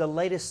what, he's the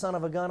latest son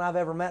of a gun I've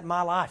ever met in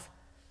my life.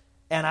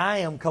 And I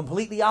am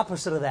completely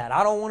opposite of that.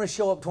 I don't want to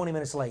show up 20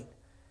 minutes late.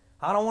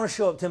 I don't want to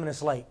show up 10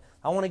 minutes late.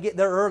 I want to get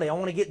there early. I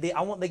want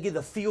to get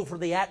the feel for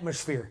the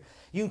atmosphere.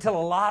 You can tell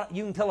a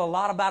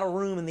lot about a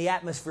room in the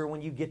atmosphere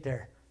when you get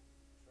there.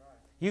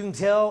 You can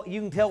tell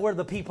where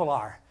the people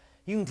are.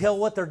 You can tell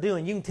what they're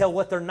doing. You can tell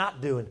what they're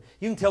not doing.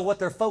 You can tell what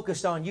they're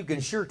focused on. You can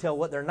sure tell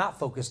what they're not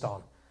focused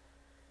on.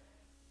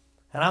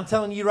 And I'm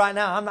telling you right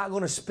now, I'm not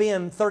going to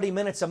spend 30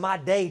 minutes of my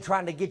day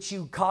trying to get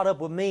you caught up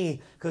with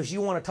me because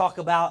you want to talk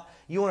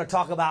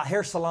about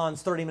hair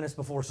salons 30 minutes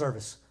before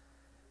service.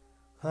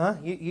 Huh?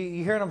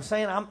 You hear what I'm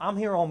saying? I'm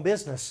here on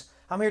business.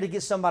 I'm here to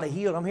get somebody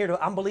healed.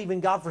 I'm believing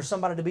God for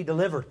somebody to be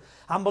delivered.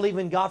 I'm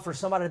believing God for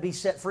somebody to be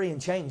set free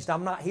and changed.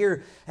 I'm not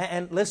here.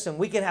 And listen,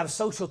 we can have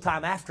social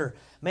time after.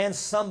 Man,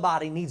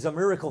 somebody needs a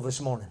miracle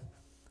this morning.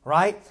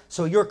 Right?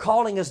 So your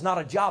calling is not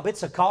a job.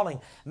 It's a calling.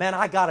 Man,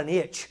 I got an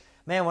itch.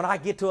 Man, when I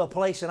get to a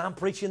place and I'm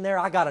preaching there,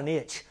 I got an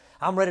itch.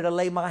 I'm ready to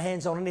lay my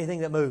hands on anything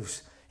that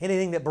moves,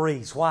 anything that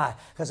breathes. Why?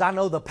 Because I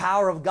know the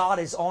power of God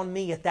is on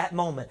me at that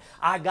moment.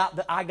 I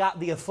got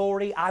the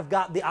authority. I've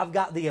got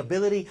the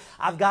ability.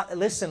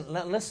 Listen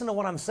to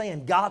what I'm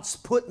saying. God's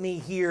put me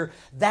here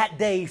that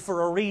day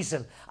for a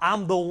reason.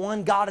 I'm the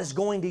one God is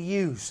going to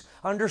use.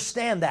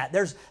 Understand that.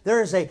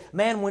 There is a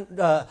man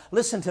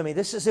listen to me.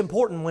 This is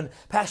important. When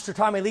Pastor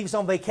Tommy leaves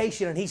on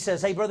vacation and he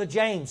says, "Hey, Brother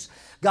James,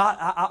 God,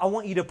 I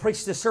want you to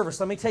preach this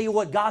service." Let me tell you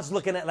what God's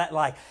looking at that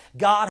like.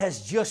 God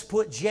has just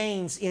put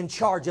James in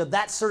charge of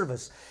that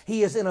service.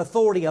 He is in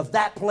authority of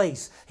that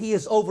place. He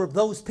is over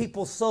those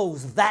people's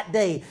souls that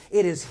day.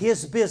 It is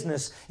His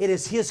business. It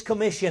is His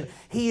commission.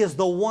 He is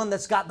the one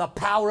that's got the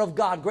power of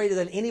God greater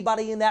than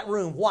anybody in that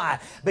room. Why?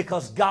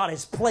 Because God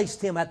has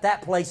placed him at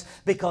that place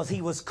because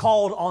he was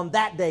called on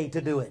that day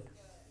to do it.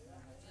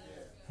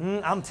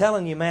 I'm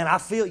telling you, man,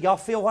 y'all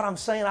feel what I'm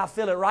saying? I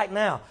feel it right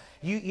now.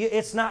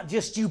 It's not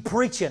just you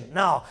preaching.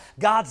 No,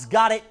 God's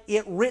got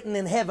it written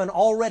in heaven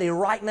already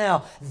right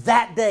now.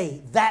 That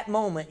day, that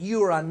moment,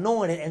 you are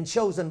anointed and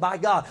chosen by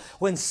God.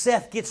 When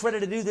Seth gets ready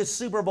to do this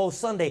Super Bowl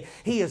Sunday,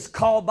 he is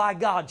called by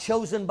God,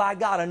 chosen by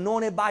God,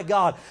 anointed by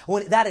God.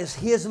 That is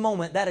his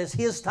moment. That is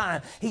his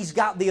time. He's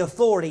got the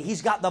authority.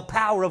 He's got the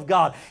power of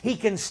God. He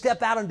can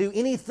step out and do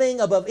anything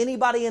above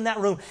anybody in that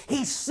room.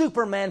 He's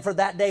Superman for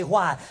that day.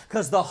 Why?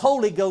 Because the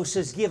Holy Ghost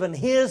has given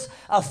his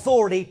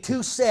authority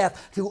to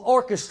Seth to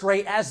orchestrate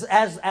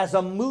as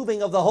a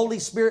moving of the Holy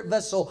Spirit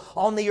vessel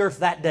on the earth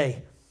that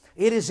day.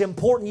 It is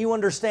important you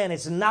understand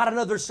it's not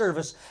another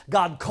service.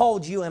 God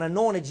called you and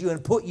anointed you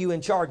and put you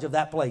in charge of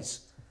that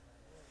place.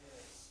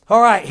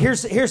 All right,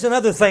 here's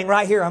another thing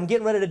right here. I'm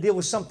getting ready to deal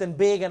with something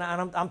big, and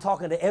I'm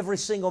talking to every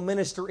single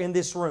minister in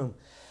this room.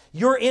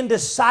 Your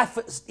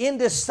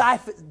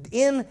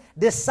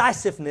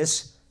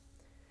indecisiveness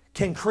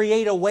can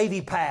create a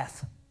wavy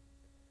path.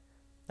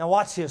 Now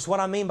watch this.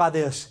 What I mean by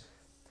this.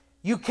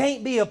 You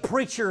can't be a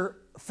preacher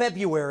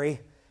February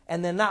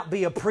and then not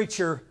be a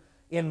preacher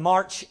in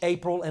March,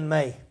 April, and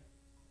May.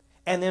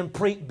 And then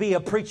be a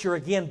preacher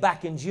again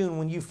back in June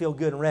when you feel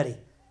good and ready.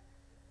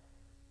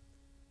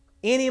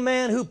 Any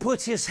man who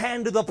puts his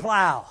hand to the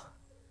plow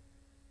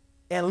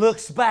and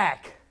looks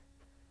back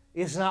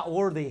is not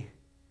worthy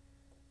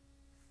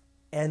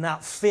and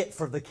not fit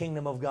for the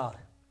kingdom of God.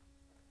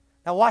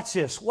 Now watch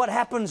this. What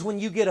happens when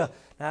you get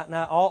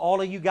now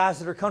all of you guys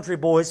that are country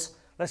boys,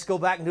 let's go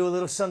back and do a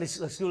little Sunday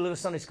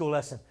school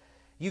lesson.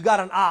 You got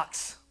an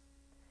ox.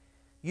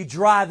 You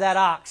drive that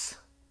ox.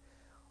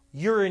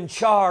 You're in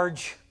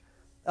charge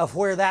of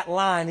where that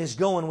line is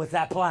going with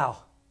that plow.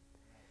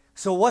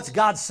 So what's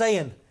God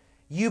saying?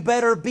 You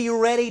better be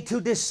ready to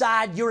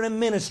decide you're in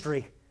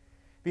ministry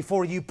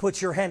before you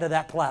put your hand to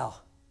that plow.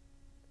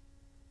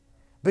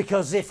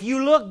 Because if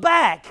you look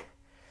back,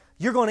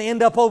 you're going to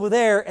end up over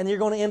there and you're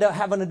going to end up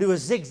having to do a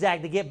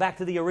zigzag to get back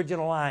to the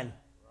original line.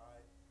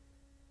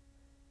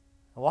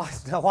 Watch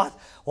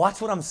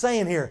what I'm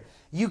saying here.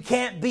 You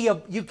can't be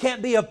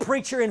a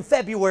preacher in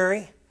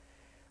February,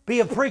 be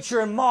a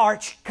preacher in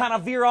March, kind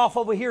of veer off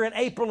over here in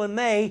April and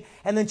May,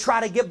 and then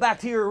try to get back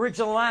to your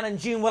original line in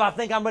June. Well, I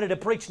think I'm ready to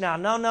preach now.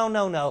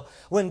 No.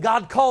 When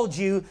God called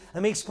you,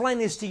 let me explain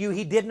this to you.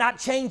 He did not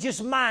change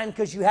His mind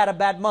because you had a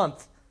bad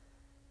month.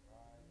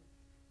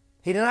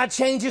 He did not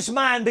change His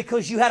mind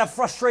because you had a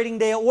frustrating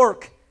day at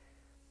work.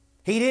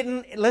 He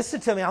didn't, listen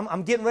to me,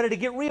 I'm getting ready to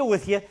get real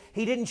with you.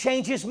 He didn't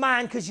change His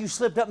mind because you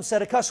slipped up and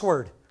said a cuss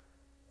word.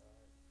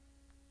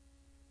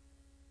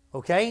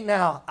 Okay,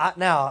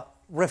 now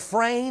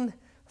refrain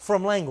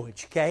from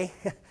language, okay?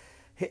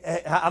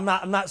 I'm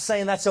not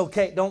saying that's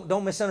okay.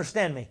 Don't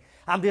misunderstand me.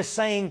 I'm just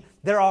saying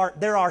there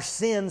are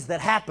sins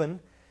that happen.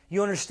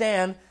 You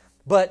understand?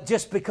 But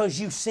just because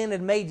you sinned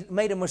and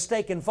made a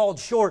mistake and fall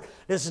short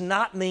does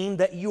not mean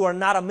that you are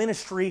not a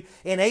ministry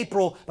in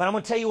April. But I'm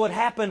going to tell you what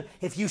happened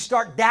if you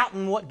start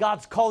doubting what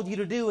God's called you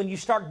to do and you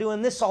start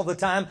doing this all the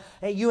time,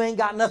 and you ain't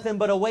got nothing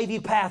but a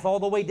wavy path all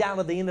the way down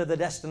to the end of the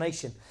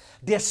destination.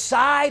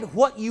 Decide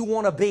what you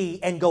want to be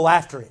and go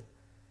after it.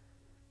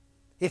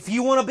 If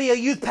you want to be a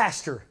youth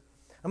pastor,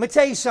 let me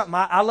tell you something.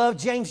 I love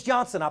James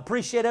Johnson. I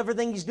appreciate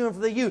everything he's doing for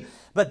the youth.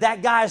 But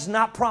that guy is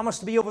not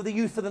promised to be over the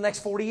youth for the next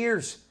 40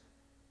 years.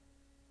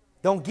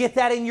 Don't get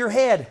that in your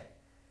head.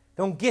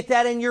 Don't get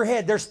that in your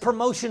head. There's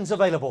promotions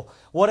available.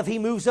 What if he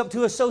moves up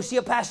to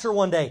associate pastor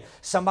one day?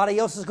 Somebody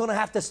else is going to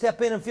have to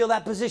step in and fill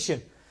that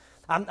position.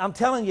 I'm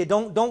telling you,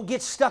 don't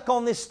get stuck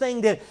on this thing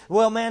that,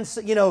 well, man,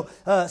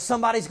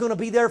 somebody's going to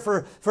be there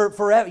for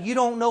forever. You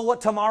don't know what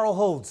tomorrow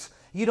holds.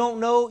 You don't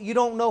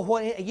know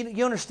what,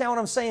 you understand what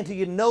I'm saying to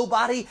you?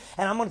 Nobody,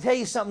 and I'm going to tell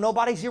you something,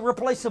 nobody's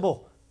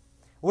irreplaceable.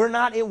 We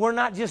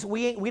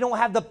don't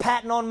have the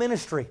patent on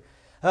ministry.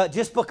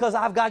 Just because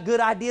I've got good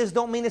ideas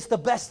don't mean it's the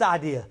best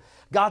idea.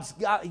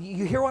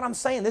 You hear what I'm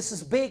saying? This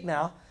is big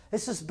now.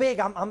 This is big.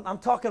 I'm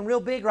talking real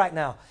big right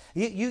now.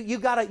 You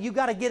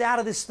gotta get out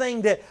of this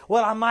thing that,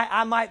 well,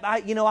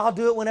 I'll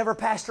do it whenever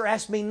pastor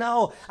asks me.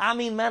 No, I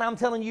mean, man, I'm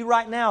telling you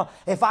right now,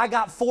 if I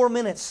got 4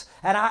 minutes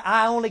and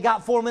I only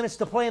got 4 minutes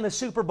to play in the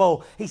Super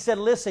Bowl, he said,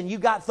 listen, you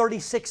got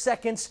 36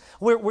 seconds.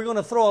 We're going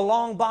to throw a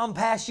long bomb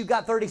pass. You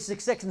got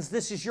 36 seconds.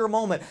 This is your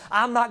moment.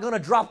 I'm not going to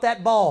drop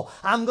that ball.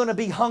 I'm going to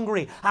be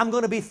hungry. I'm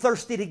going to be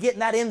thirsty to get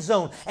in that end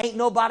zone. Ain't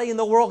nobody in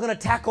the world going to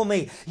tackle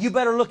me. You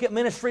better look at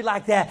ministry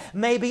like that.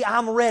 Maybe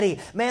I'm ready.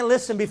 Man,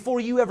 listen, before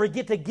you ever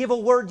get to give a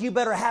word, you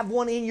better have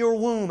one in your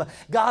womb.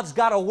 God's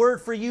got a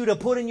word for you to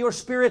put in your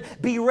spirit.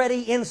 Be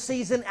ready in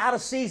season, out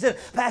of season.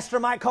 Pastor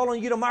might call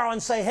on you tomorrow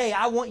and say, hey,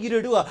 I want you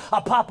to do a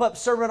pop-up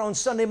sermon on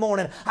Sunday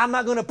morning. I'm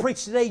not going to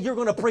preach today. You're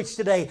going to preach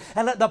today.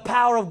 And let the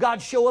power of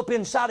God show up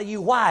inside of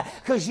you. Why?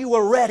 Because you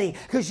were ready.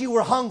 Because you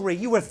were hungry.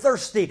 You were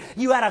thirsty.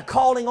 You had a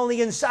calling on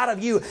the inside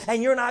of you.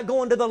 And you're not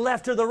going to the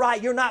left or the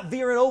right. You're not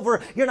veering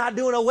over. You're not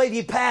doing a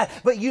wavy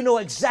path. But you know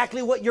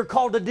exactly what you're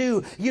called to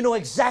do. You know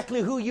exactly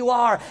who you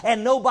are,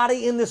 and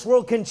nobody in this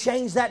world can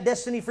change that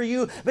destiny for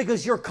you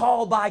because you're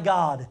called by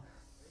God.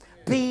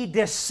 Be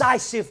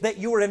decisive that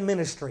you are in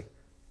ministry.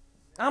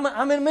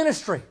 I'm in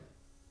ministry.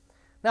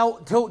 Now,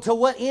 to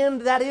what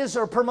end that is,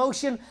 or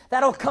promotion,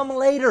 that'll come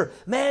later.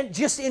 Man,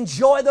 just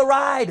enjoy the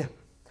ride.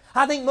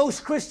 I think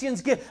most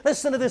Christians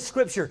listen to this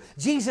scripture.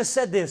 Jesus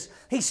said this.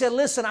 He said,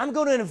 listen, I'm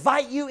going to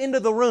invite you into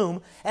the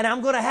room and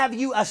I'm going to have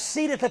you a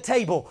seat at the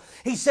table.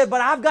 He said,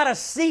 but I've got a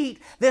seat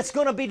that's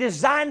going to be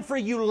designed for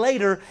you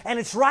later and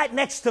it's right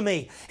next to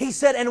me. He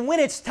said, and when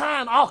it's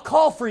time, I'll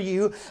call for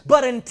you.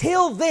 But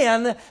until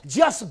then,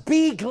 just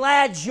be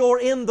glad you're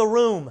in the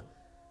room.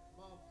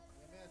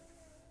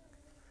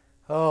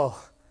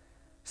 Oh.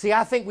 See,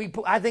 I think we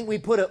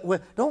put it.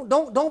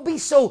 Don't be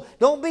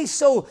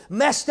so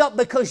messed up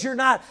because you're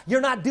not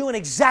doing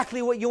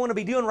exactly what you want to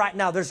be doing right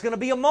now. There's going to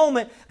be a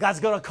moment God's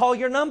going to call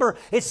your number.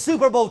 It's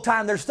Super Bowl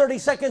time. There's 30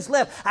 seconds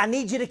left. I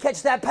need you to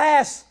catch that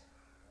pass.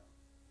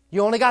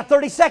 You only got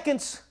 30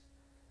 seconds.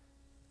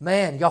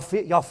 Man, y'all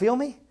feel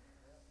me?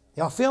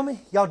 Y'all feel me?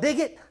 Y'all dig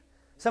it?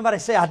 Somebody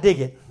say, I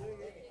dig it.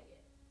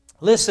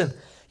 Listen,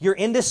 your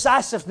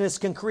indecisiveness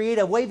can create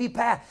a wavy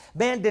path.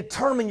 Man,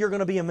 determine you're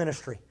going to be in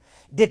ministry.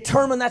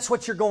 Determine that's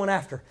what you're going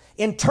after.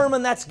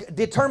 Determine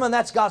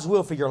that's God's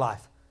will for your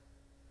life.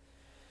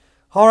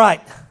 All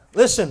right,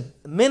 listen,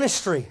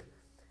 ministry.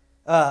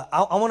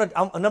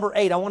 Number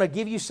 8, I want to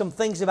give you some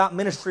things about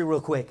ministry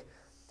real quick.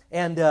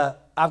 And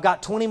I've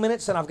got 20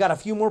 minutes and I've got a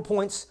few more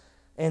points.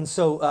 And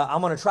so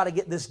I'm going to try to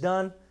get this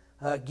done.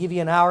 Give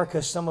you an hour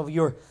because some of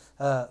you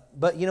are,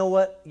 but you know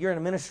what? You're in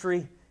a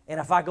ministry. And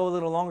if I go a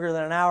little longer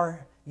than an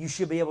hour, you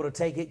should be able to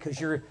take it because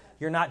you're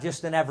not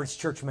just an average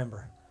church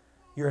member.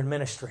 You're in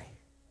ministry.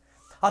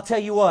 I'll tell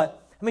you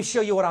what. Let me show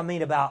you what I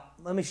mean about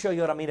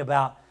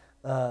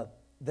the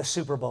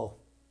Super Bowl.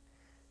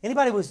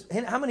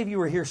 How many of you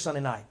were here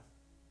Sunday night?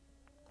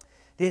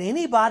 Did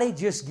anybody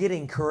just get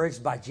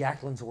encouraged by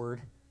Jacqueline's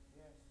word?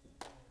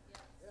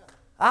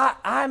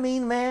 I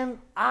mean, man,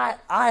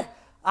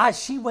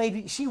 she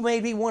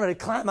made me want to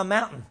climb a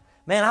mountain.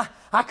 Man,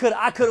 I could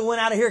have went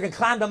out of here and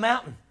climbed a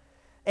mountain.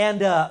 And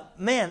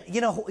man,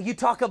 you know, you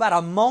talk about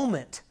a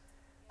moment,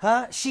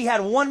 huh? She had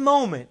one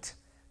moment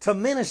to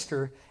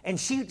minister, and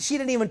she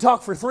didn't even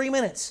talk for 3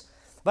 minutes.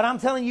 But I'm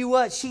telling you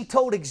what, she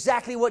told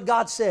exactly what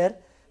God said.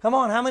 Come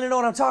on, how many know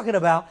what I'm talking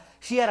about?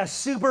 She had a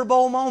Super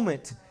Bowl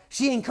moment.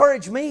 She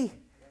encouraged me.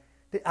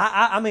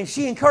 I mean,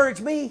 she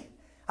encouraged me.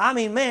 I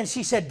mean, man,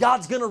 she said,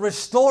 God's going to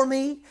restore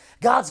me.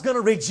 God's going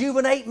to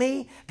rejuvenate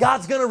me.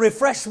 God's going to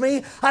refresh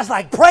me. I was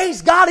like,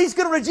 praise God, He's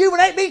going to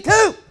rejuvenate me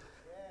too.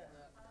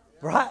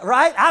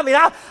 Right? I mean,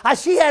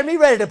 she had me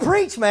ready to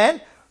preach,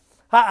 man.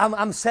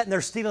 I'm sitting there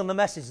stealing the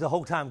message the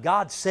whole time.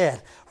 God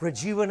said,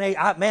 rejuvenate.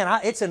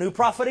 It's a new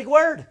prophetic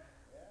word.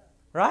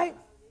 Right?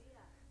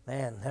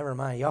 Man, never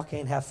mind. Y'all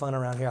can't have fun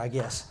around here, I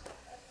guess.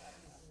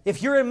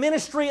 If you're in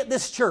ministry at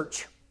this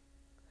church,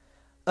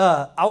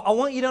 I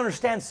want you to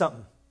understand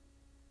something.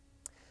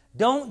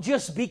 Don't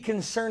just be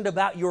concerned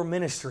about your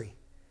ministry.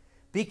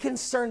 Be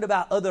concerned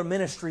about other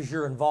ministries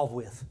you're involved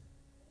with.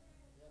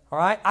 All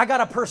right? I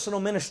got a personal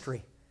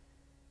ministry,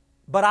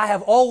 but I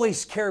have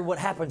always cared what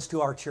happens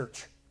to our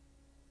church.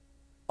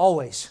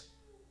 Always.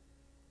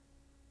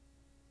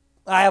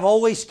 I have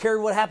always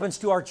cared what happens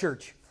to our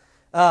church.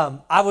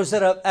 I was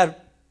at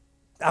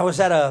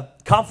a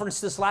conference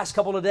this last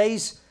couple of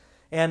days,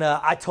 and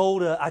I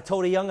told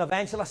a young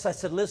evangelist, I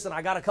said, listen,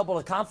 I got a couple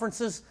of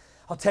conferences.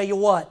 I'll tell you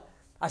what.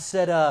 I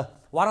said,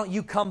 why don't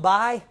you come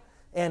by,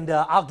 and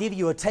I'll give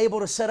you a table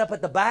to set up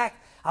at the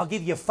back. I'll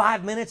give you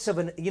 5 minutes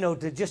of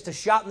just a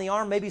shot in the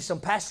arm. Maybe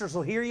some pastors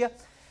will hear you.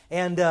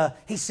 And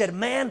he said,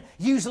 man,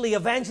 usually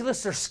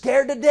evangelists are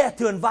scared to death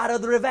to invite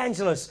other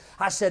evangelists.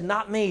 I said,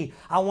 not me.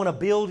 I want to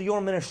build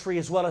your ministry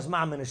as well as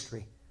my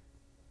ministry.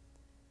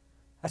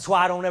 That's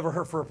why I don't ever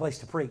hurt for a place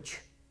to preach.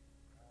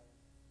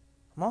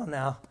 Come on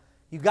now.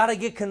 You got to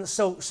get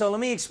so let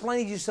me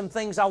explain to you some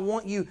things I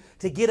want you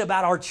to get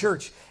about our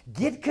church.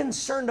 Get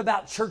concerned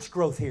about church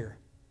growth here.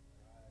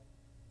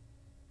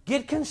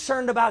 Get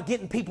concerned about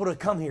getting people to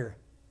come here.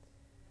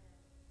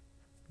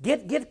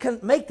 Make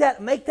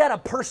that a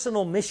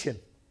personal mission.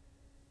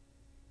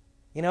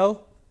 You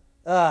know,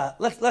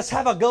 let's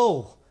have a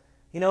goal.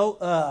 You know,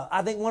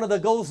 I think one of the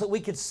goals that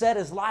we could set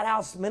as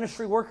Lighthouse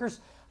ministry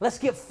workers, let's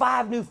get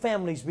 5 new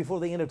families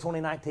before the end of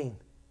 2019.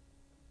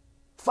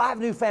 5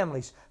 new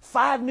families.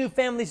 5 new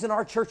families in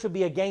our church would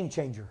be a game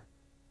changer.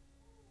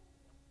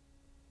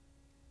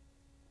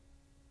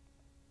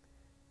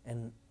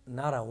 And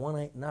not a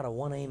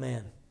one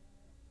amen.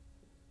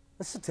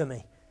 Listen to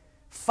me.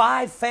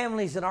 5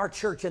 families in our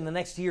church in the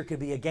next year could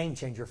be a game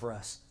changer for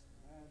us.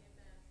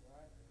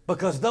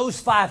 Because those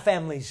 5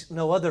 families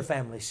know other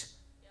families.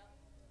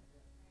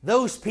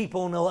 Those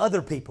people know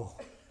other people.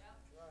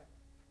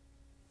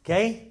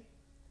 Okay?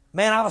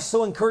 Man, I was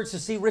so encouraged to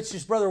see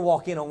Richard's brother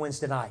walk in on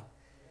Wednesday night.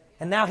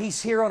 And now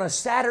he's here on a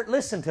Saturday.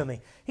 Listen to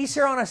me. He's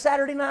here on a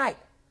Saturday night.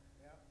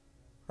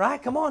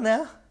 Right? Come on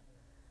now.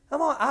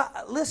 Come on.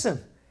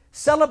 Listen.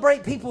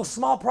 Celebrate people's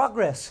small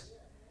progress.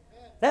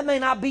 That may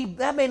not be.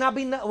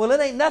 Well, it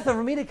ain't nothing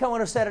for me to come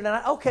on a Saturday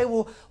night. Okay.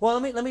 Well.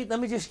 Let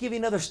me just give you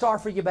another star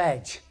for your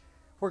badge.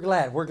 We're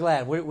glad.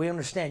 We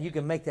understand you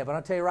can make that. But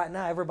I'll tell you right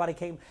now, everybody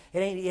came. It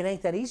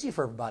ain't that easy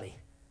for everybody.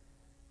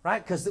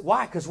 Right?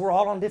 Why? Because we're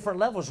all on different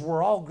levels.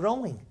 We're all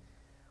growing.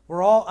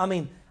 We're all.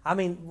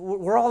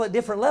 We're all at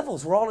different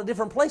levels. We're all at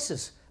different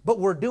places. But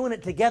we're doing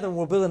it together and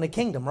we're building a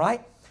kingdom,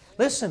 right?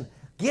 Listen,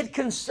 get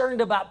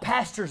concerned about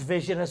pastor's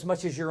vision as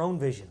much as your own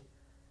vision.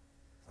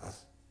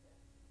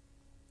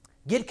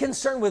 Get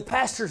concerned with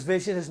pastor's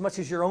vision as much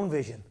as your own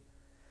vision.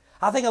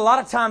 I think a lot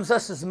of times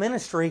us as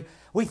ministry,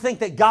 we think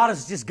that God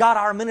has just got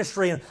our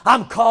ministry and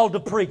I'm called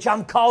to preach.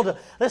 I'm called to...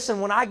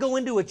 Listen, when I go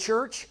into a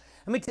church,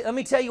 let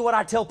me tell you what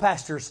I tell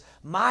pastors.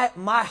 My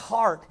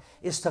heart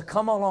is to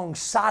come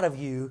alongside of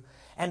you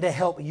and to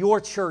help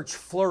your church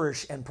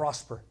flourish and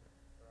prosper.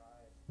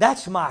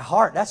 That's my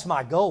heart. That's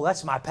my goal.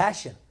 That's my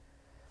passion.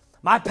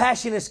 My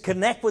passion is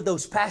connect with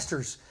those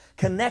pastors.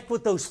 Connect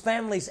with those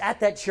families at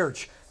that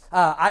church.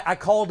 I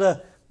called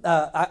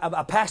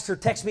a pastor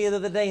texted me the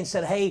other day and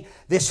said, hey,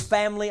 this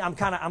family, I'm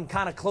kind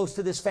of close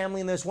to this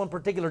family in this one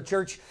particular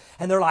church.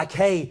 And they're like,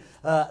 hey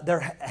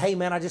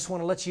man, I just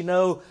want to let you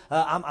know,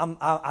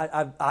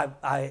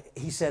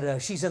 he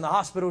said, she's in the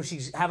hospital.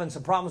 She's having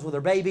some problems with her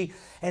baby.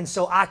 And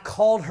so I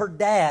called her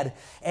dad,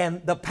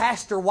 and the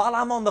pastor, while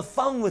I'm on the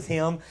phone with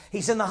him,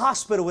 he's in the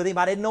hospital with him.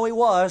 I didn't know he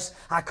was.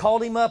 I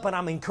called him up and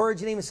I'm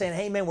encouraging him and saying,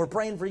 hey man, we're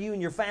praying for you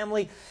and your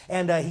family.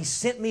 And he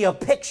sent me a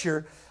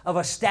picture of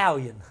a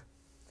stallion.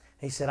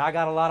 He said, I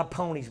got a lot of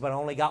ponies, but I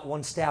only got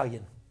one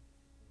stallion.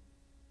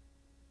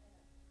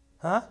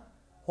 Huh?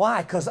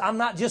 Why? Because I'm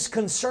not just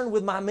concerned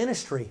with my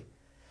ministry.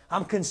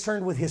 I'm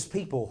concerned with His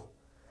people.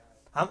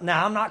 I'm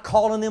not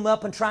calling them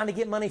up and trying to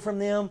get money from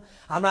them.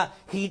 I'm not.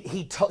 He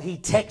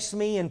texted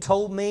me and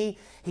told me.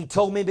 He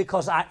told me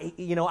because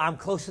I'm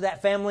close to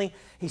that family.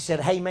 He said,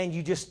 hey man,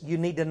 you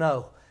need to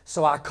know.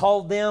 So I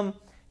called them.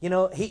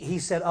 He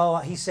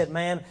said,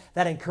 man,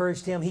 that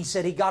encouraged him. He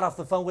said he got off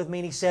the phone with me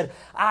and he said,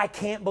 I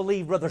can't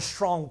believe Brother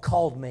Strong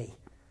called me.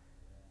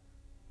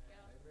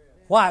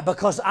 Why?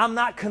 Because I'm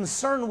not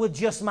concerned with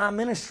just my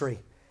ministry.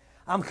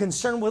 I'm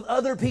concerned with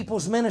other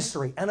people's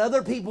ministry and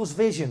other people's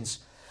visions.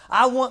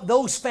 I want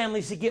those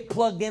families to get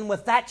plugged in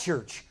with that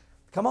church.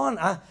 Come on.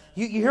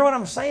 You hear what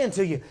I'm saying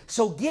to you?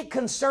 So get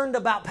concerned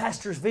about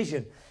pastor's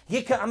vision.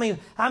 Take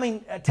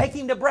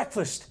him to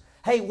breakfast.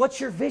 Hey, what's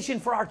your vision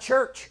for our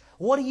church?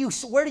 Where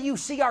do you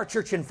see our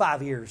church in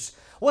 5 years?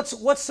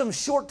 What's some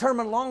short-term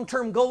and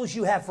long-term goals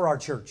you have for our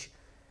church?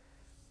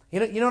 You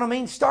know what I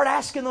mean? Start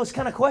asking those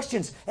kind of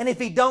questions. And if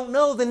he don't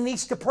know, then he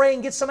needs to pray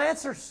and get some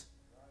answers.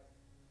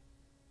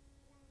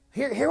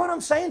 Hear what I'm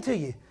saying to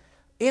you.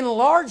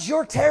 Enlarge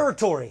your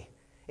territory.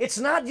 It's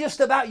not just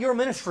about your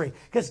ministry.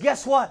 Because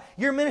guess what?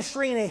 Your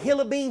ministry in a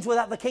hill of beans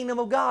without the kingdom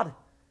of God.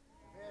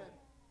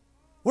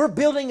 We're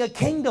building a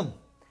kingdom.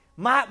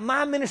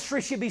 My ministry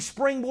should be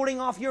springboarding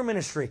off your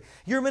ministry.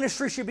 Your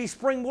ministry should be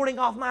springboarding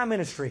off my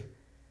ministry.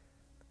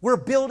 We're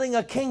building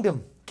a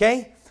kingdom,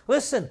 okay?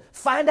 Listen,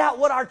 find out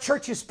what our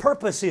church's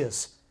purpose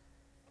is.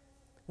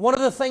 One of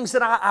the things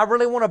that I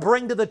really want to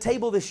bring to the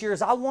table this year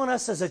is I want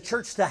us as a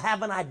church to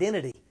have an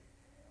identity.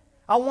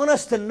 I want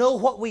us to know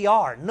what we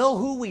are, know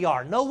who we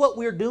are, know what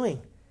we're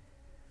doing.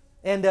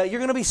 And you're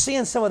going to be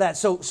seeing some of that.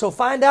 So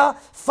find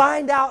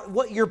out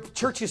what your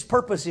church's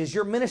purpose is,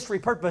 your ministry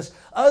purpose,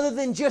 other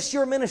than just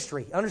your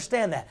ministry.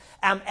 Understand that.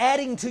 I'm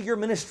adding to your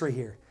ministry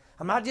here.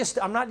 I'm not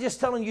just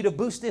telling you to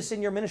boost this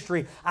in your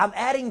ministry. I'm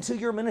adding to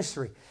your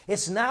ministry.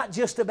 It's not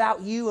just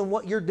about you and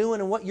what you're doing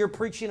and what you're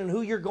preaching and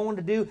who you're going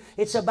to do.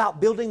 It's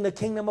about building the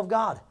kingdom of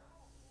God.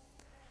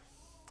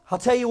 I'll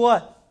tell you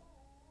what.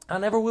 I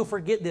never will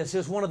forget this. It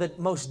was one of the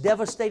most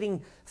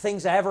devastating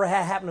things I ever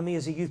had happen to me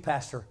as a youth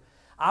pastor.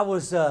 I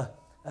was, you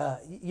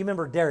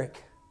remember Derek?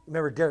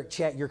 Remember Derek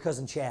Chad, your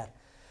cousin Chad?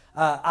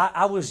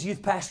 I was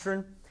youth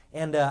pastoring,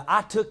 and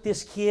I took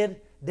this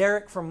kid,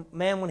 Derek, from,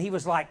 when he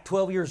was like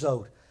 12 years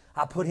old.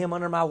 I put him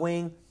under my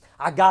wing.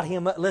 I got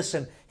him,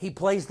 listen, he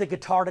plays the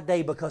guitar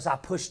today because I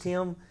pushed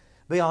him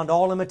beyond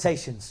all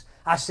limitations.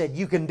 I said,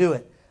 you can do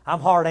it.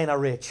 I'm hard, ain't I,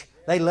 Rich?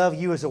 They love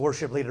you as a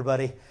worship leader,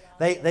 buddy.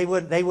 They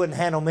wouldn't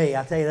handle me,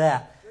 I'll tell you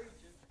that.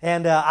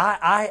 And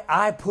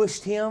I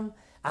pushed him.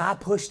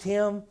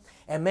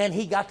 And man,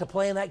 he got to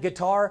playing that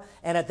guitar.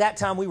 And at that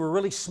time, we were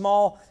really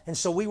small. And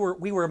so we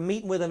were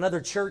meeting with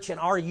another church, and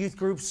our youth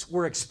groups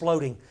were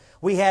exploding.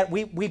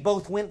 We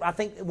both went, I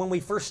think when we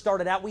first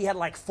started out, we had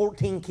like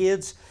 14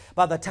 kids.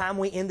 By the time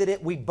we ended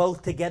it, we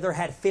both together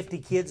had 50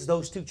 kids.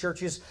 Those two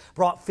churches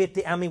brought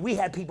 50. I mean, we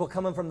had people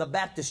coming from the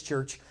Baptist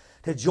church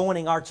to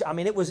joining our church. I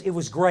mean, it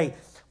was great.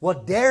 Well,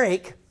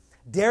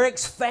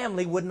 Derek's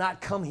family would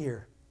not come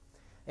here.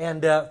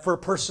 And for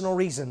personal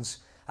reasons.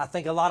 I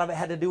think a lot of it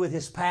had to do with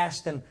his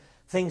past and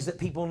things that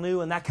people knew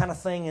and that kind of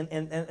thing.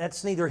 And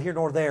that's neither here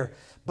nor there.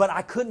 But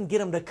I couldn't get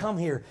him to come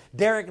here.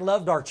 Derek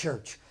loved our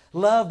church.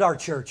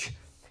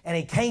 And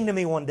he came to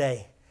me one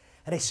day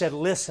and he said,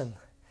 listen,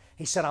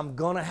 he said, I'm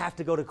going to have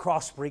to go to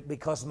Cross Creek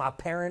because my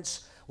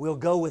parents will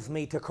go with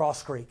me to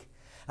Cross Creek.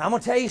 And I'm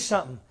going to tell you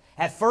something.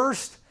 At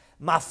first,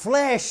 my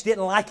flesh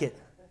didn't like it.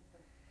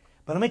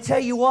 But let me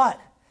tell you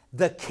what.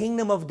 The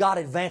kingdom of God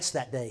advanced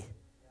that day.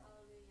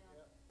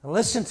 Now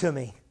listen to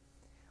me.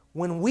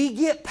 When we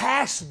get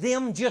past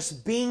them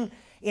just being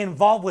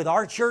involved with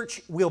our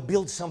church, we'll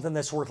build something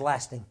that's worth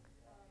lasting.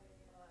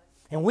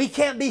 And we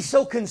can't be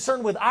so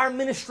concerned with our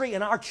ministry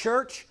and our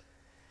church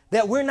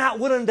that we're not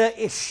willing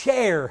to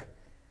share.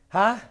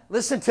 Huh?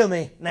 Listen to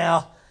me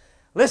now.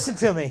 Listen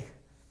to me.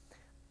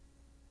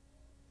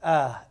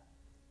 I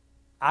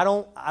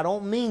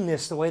don't mean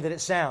this the way that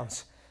it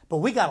sounds, but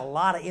we got a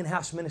lot of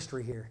in-house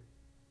ministry here.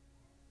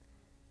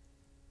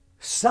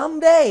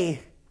 Someday,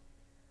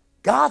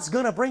 God's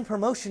going to bring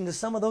promotion to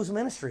some of those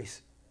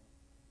ministries.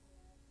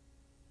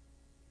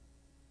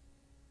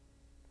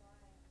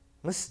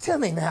 Listen to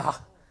me now.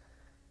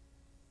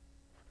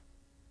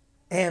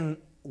 And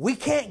we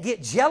can't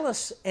get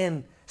jealous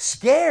and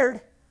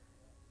scared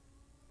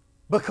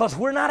because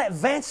we're not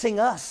advancing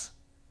us.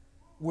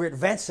 We're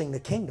advancing the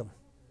kingdom.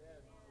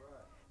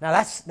 Now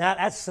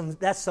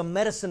that's some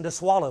medicine to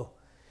swallow,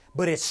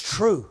 but it's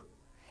true.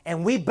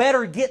 And we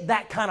better get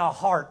that kind of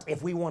heart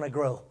if we want to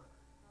grow.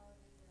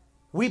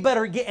 We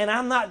better get, and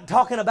I'm not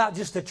talking about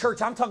just the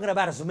church, I'm talking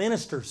about as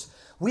ministers.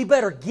 We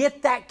better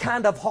get that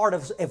kind of heart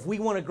if we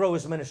want to grow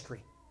as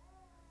ministry.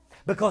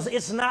 Because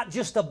it's not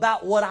just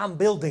about what I'm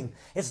building.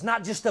 It's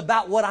not just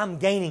about what I'm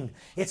gaining.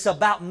 It's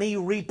about me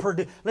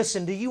reproducing.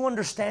 Listen, do you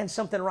understand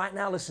something right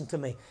now? Listen to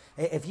me.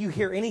 If you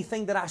hear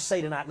anything that I say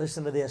tonight,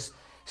 listen to this.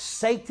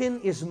 Satan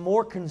is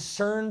more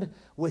concerned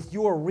with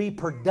your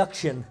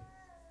reproduction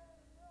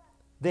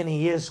than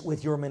he is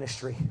with your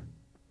ministry.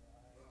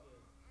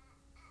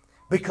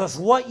 Because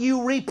what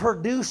you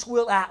reproduce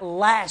will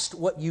outlast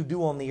what you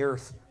do on the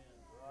earth.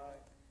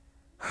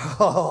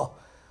 Oh,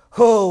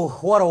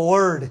 what a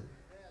word.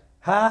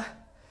 Huh?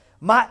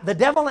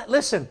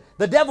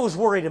 The devil's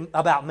worried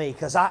about me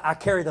because I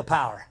carry the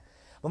power.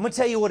 But I'm going to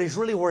tell you what he's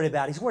really worried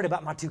about. He's worried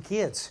about my two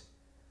kids.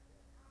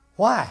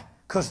 Why?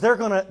 Because they're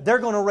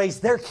gonna raise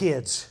their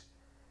kids.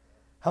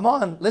 Come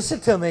on, listen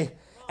to me.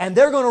 And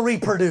they're going to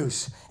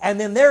reproduce. And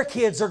then their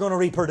kids are going to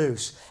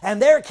reproduce. And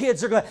their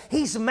kids are going to...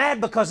 He's mad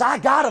because I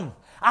got them.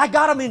 I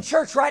got them in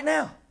church right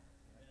now.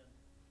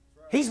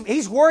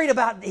 He's worried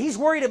about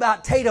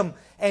Tatum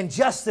and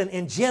Justin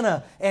and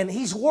Jenna, and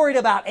he's worried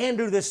about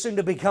Andrew that's soon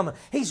to be coming.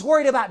 He's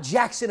worried about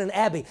Jackson and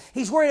Abby.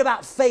 He's worried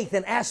about Faith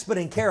and Aspen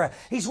and Kara.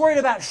 He's worried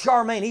about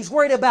Charmaine. He's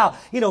worried about,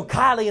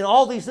 Kylie and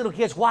all these little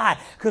kids. Why?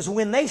 Because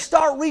when they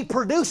start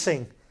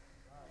reproducing,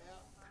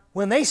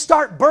 When they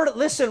start burning,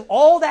 listen,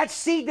 all that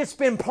seed that's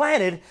been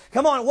planted,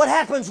 come on, what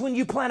happens when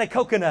you plant a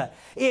coconut?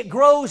 It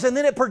grows and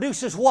then it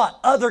produces what?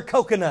 Other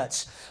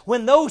coconuts.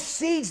 When those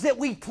seeds that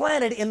we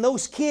planted in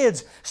those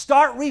kids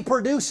start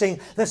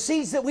reproducing, the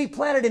seeds that we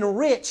planted in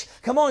Rich,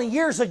 come on,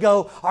 years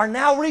ago, are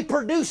now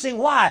reproducing.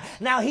 Why?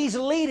 Now he's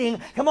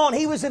leading, come on,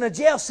 he was in a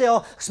jail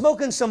cell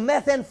smoking some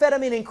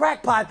methamphetamine and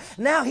crack pipe.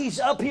 Now he's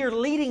up here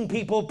leading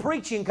people,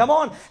 preaching. Come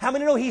on, how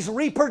many know he's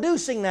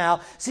reproducing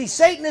now? See,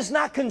 Satan is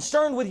not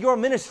concerned with your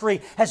ministry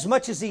as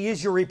much as he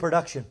is your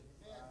reproduction.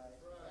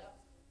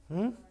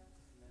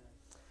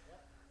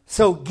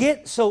 So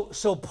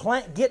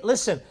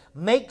listen,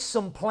 make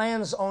some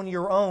plans on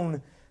your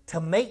own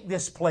to make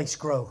this place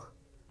grow.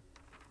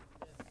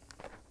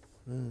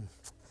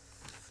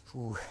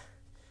 Ooh,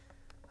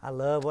 I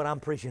love what I'm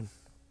preaching.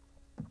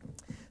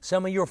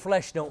 Some of your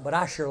flesh don't, but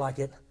I sure like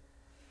it.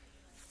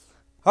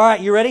 All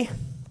right, you ready?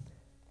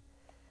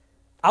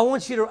 I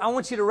want you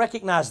to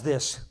recognize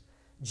this.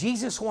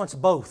 Jesus wants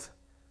both.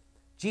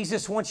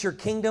 Jesus wants your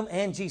kingdom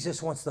and Jesus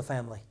wants the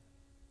family.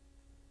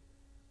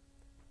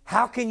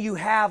 How can you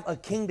have a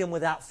kingdom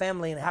without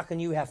family, and how can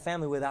you have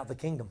family without the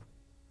kingdom?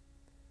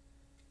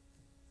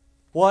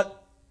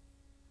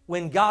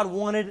 When God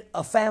wanted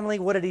a family,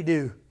 what did He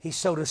do? He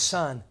sowed a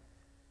son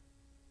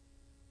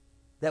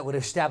that would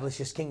establish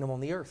His kingdom on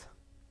the earth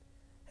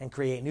and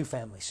create new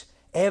families.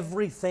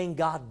 Everything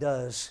God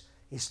does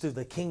is through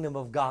the kingdom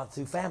of God,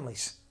 through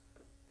families.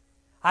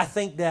 I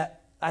think that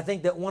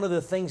one of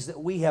the things that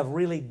we have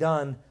really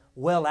done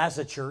well as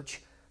a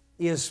church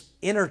is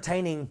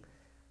entertaining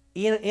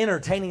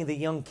the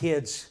young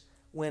kids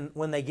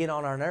when they get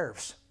on our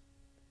nerves.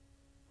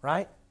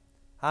 Right?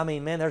 I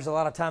mean, man, there's a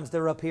lot of times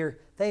they're up here.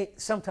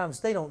 Sometimes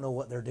they don't know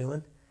what they're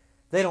doing.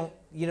 They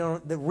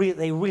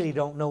really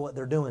don't know what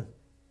they're doing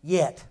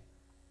yet.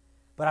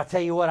 But I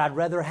tell you what, I'd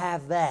rather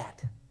have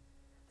that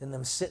than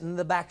them sitting in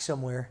the back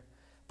somewhere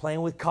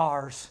playing with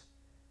cars.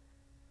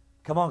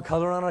 Come on,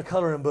 color on a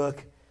coloring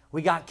book.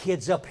 We got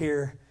kids up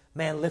here,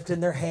 man, lifting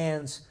their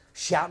hands,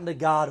 shouting to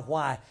God.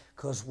 Why?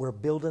 Because we're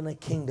building a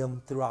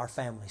kingdom through our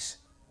families.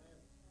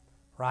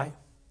 Right?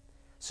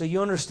 So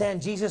you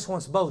understand, Jesus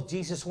wants both.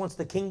 Jesus wants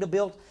the kingdom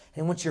built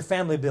and wants your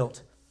family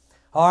built.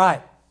 All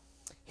right.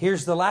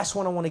 Here's the last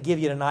one I want to give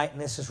you tonight,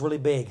 and this is really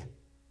big.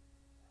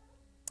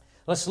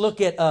 Let's look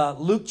at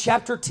Luke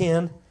chapter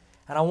 10,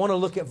 and I want to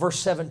look at verse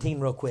 17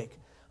 real quick.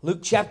 Luke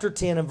chapter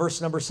 10 and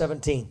verse number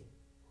 17.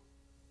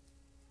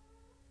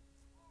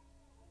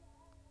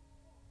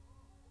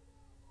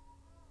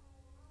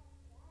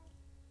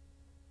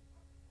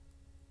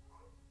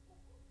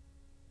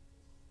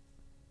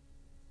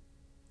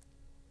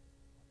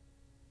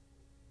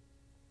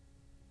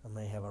 I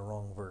may have a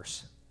wrong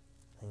verse.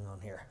 Hang on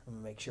here. Let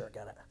me make sure I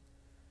got it.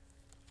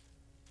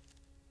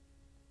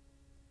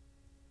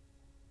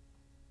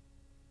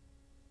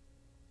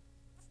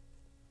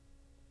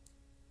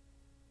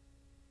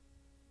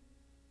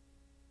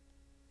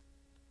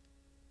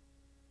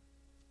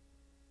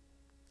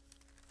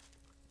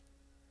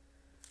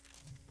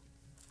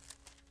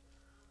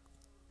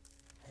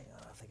 Hang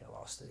on, I think I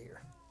lost it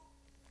here.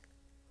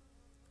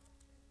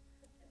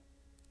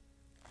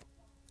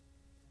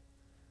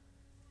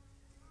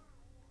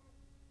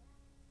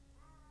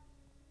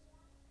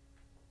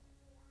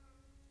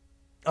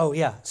 Oh,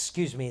 yeah,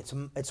 excuse me.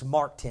 It's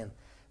Mark 10.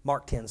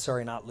 Mark 10,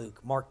 sorry, not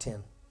Luke. Mark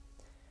 10.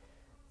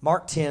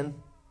 Mark 10.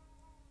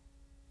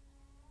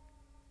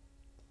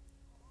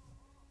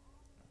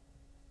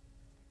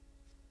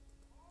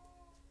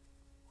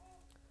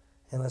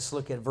 And let's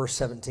look at verse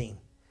 17.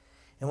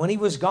 And when he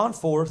was gone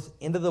forth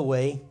into the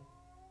way,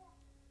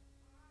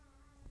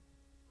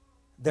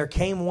 there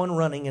came one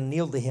running and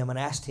kneeled to him and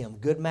asked him,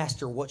 Good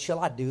master, what shall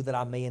I do that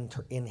I may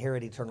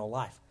inherit eternal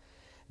life?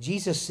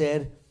 Jesus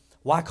said,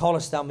 Why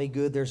callest thou me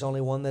good? There's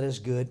only one that is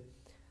good,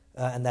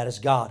 and that is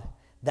God.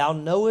 Thou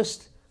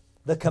knowest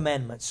the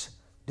commandments.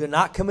 Do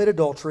not commit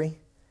adultery.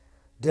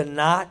 Do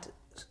not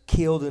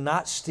kill. Do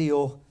not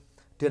steal.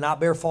 Do not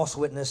bear false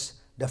witness.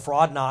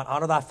 Defraud not.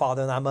 Honor thy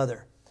father and thy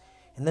mother.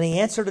 And then he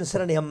answered and said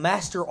unto him,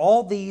 Master,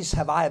 all these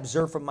have I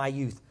observed from my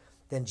youth.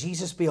 Then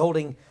Jesus,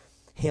 beholding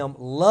him,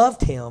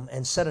 loved him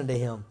and said unto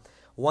him,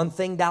 One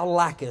thing thou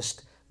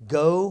lackest.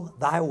 Go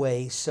thy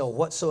way, sell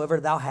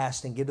whatsoever thou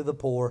hast, and give to the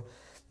poor.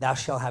 Thou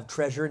shalt have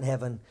treasure in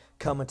heaven.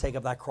 Come and take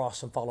up thy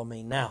cross and follow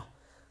me. Now,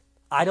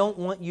 I don't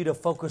want you to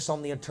focus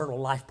on the eternal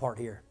life part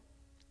here.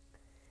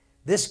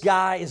 This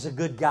guy is a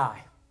good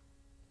guy.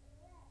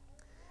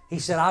 He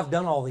said, I've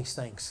done all these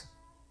things.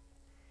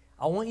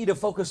 I want you to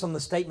focus on the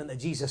statement that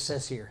Jesus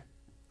says here.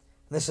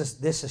 This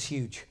is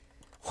huge.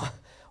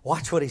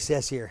 Watch what he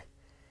says here.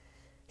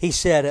 He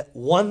said,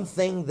 one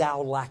thing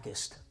thou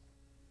lackest.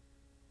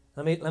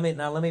 Let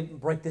me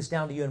break this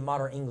down to you in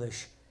modern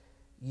English.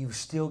 You've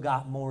still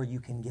got more you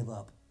can give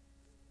up.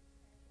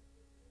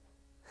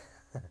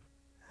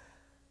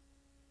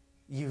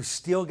 You've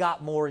still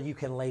got more you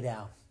can lay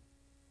down.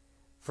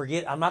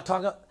 I'm not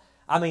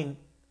talking,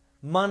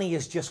 money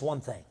is just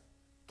one thing,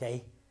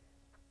 okay?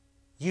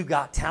 You've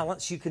got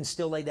talents you can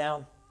still lay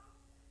down.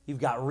 You've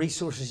got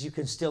resources you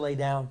can still lay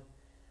down.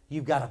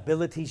 You've got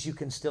abilities you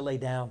can still lay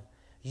down.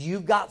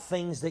 You've got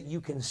things that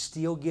you can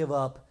still give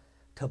up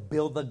to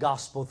build the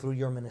gospel through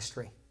your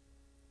ministry.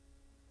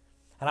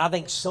 And I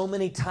think so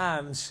many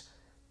times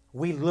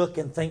we look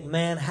and think,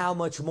 man, how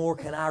much more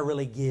can I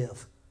really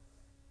give?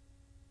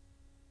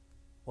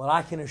 Well,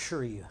 I can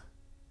assure you,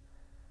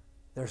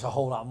 there's a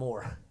whole lot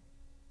more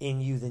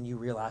in you than you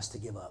realize to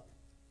give up.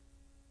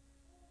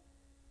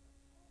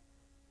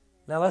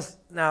 Now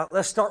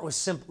let's start with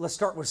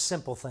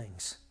simple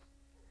things.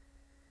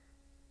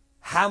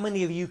 How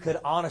many of you could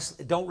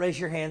honestly, don't raise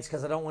your hands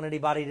because I don't want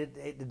anybody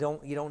you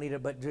don't need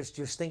it, but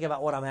just think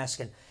about what I'm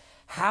asking.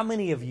 How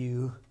many of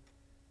you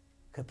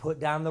could put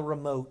down the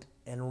remote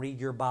and read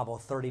your Bible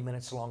 30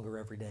 minutes longer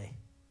every day?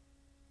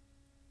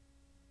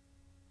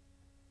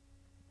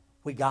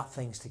 We got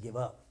things to give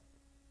up.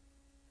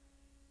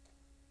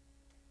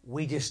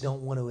 We just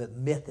don't want to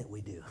admit that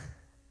we do.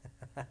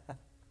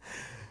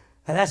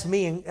 And that's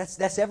me,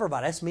 that's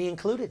everybody. That's me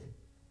included.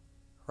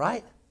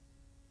 Right?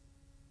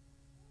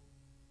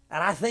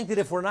 And I think that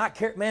if we're not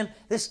careful, man,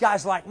 this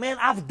guy's like, man,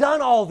 I've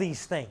done all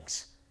these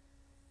things.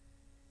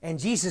 And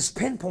Jesus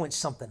pinpoints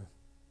something.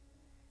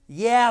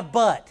 Yeah,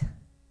 but.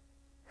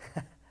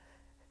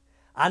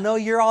 I know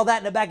you're all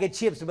that in a bag of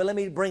chips, but let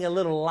me bring a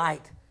little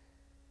light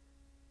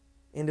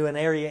into an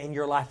area in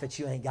your life that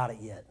you ain't got it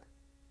yet.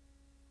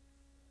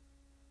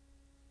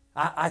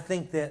 I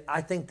think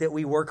that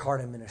we work hard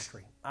in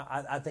ministry.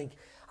 I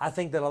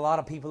think that a lot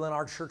of people in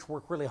our church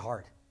work really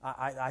hard.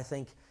 I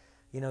think,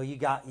 you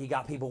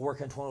got people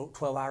working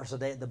 12 hours a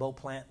day at the boat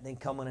plant, then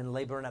coming and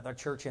laboring at their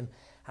church, and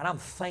I'm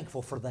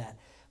thankful for that.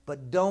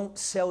 But don't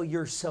sell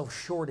yourself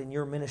short in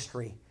your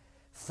ministry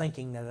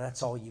thinking that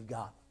that's all you've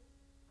got,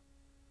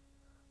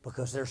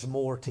 because there's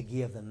more to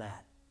give than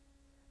that.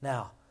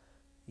 Now,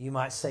 you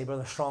might say,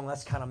 Brother Strong,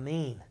 that's kind of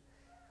mean.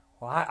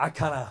 Well, I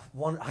kind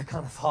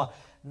of thought.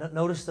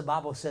 Notice the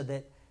Bible said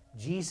that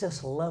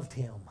Jesus loved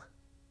him,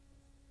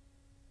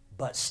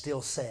 but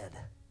still said.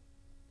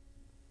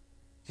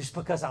 Just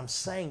because I'm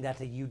saying that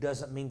to you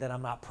doesn't mean that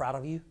I'm not proud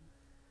of you.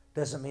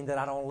 Doesn't mean that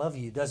I don't love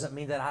you. Doesn't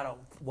mean that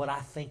what I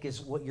think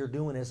is what you're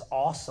doing is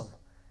awesome.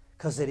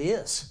 Because it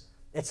is.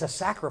 It's a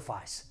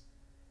sacrifice.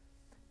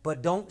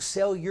 But don't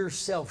sell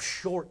yourself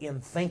short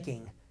in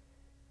thinking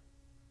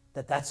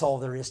that that's all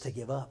there is to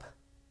give up.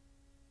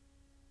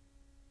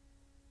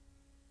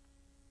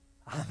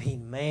 I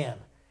mean, man,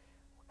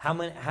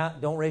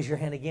 don't raise your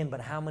hand again,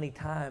 but how many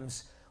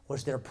times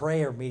was there a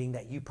prayer meeting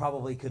that you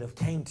probably could have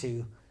came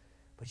to,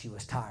 but you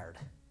was tired?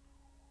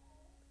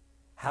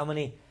 How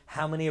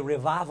many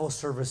revival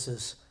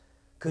services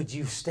could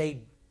you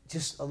stay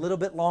just a little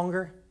bit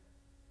longer?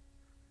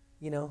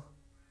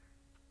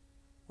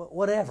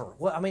 Whatever.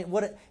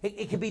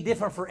 It could be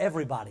different for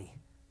everybody.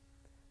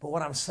 But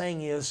what I'm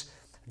saying is,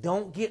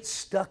 don't get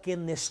stuck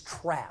in this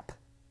trap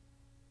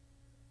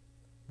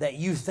that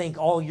you think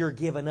all you're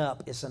giving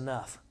up is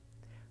enough.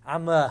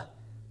 I'm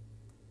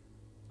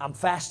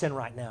fasting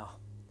right now.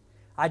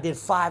 I did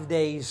 5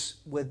 days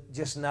with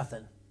just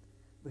nothing,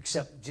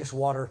 except just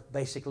water,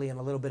 basically, and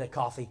a little bit of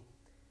coffee.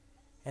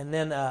 And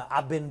then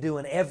I've been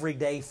doing every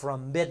day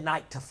from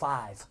midnight to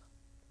 5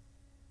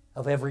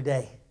 of every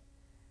day.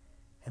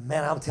 And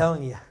man, I'm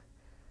telling you,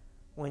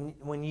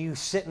 when you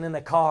sitting in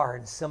the car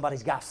and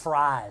somebody's got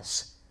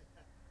fries,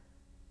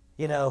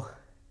 and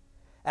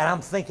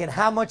I'm thinking,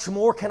 how much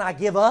more can I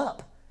give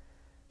up?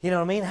 You know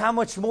what I mean? How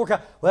much more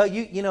can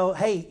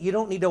hey, you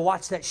don't need to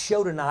watch that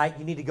show tonight.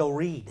 You need to go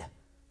read.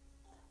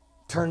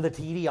 Turn the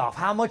TV off.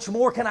 How much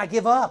more can I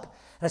give up?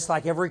 And it's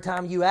like every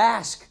time you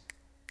ask,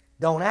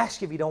 don't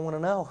ask if you don't want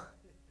to know.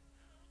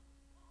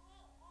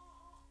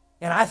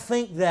 And I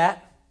think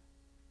that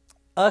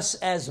us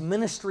as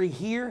ministry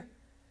here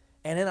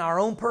and in our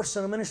own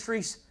personal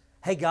ministries,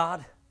 hey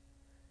God,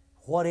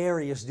 what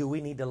areas do we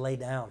need to lay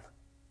down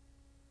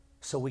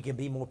so we can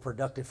be more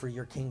productive for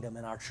your kingdom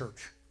in our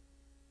church?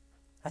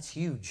 That's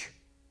huge.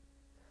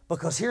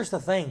 Because here's the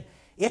thing.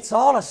 It's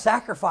all a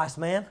sacrifice,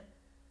 man.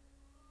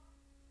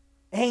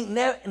 Ain't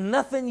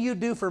nothing you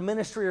do for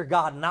ministry or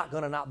God not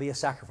going to not be a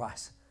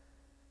sacrifice.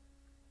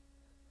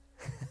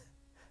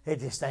 It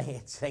just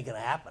ain't going to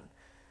happen.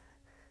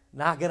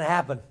 Not going to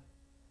happen.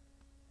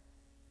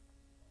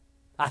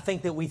 I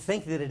think that we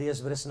think that it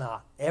is, but it's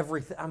not.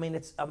 Everything.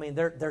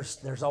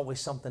 There's always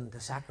something to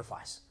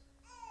sacrifice.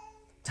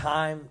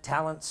 Time,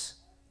 talents,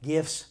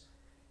 gifts.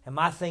 And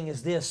my thing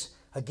is this,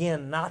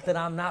 again, not that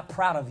I'm not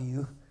proud of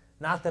you,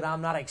 not that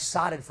I'm not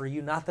excited for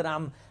you, not that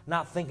I'm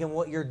not thinking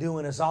what you're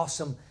doing is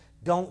awesome.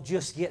 Don't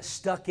just get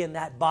stuck in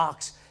that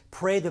box.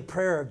 Pray the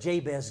prayer of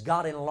Jabez,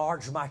 God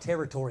enlarge my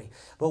territory.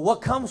 But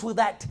what comes with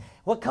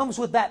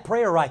that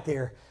prayer right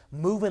there?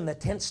 Moving the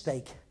tent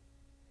stake.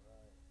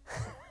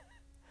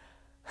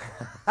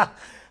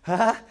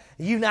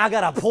 You now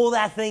got to pull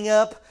that thing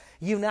up.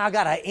 You now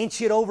got to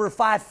inch it over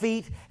 5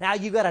 feet. Now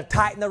you got to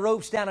tighten the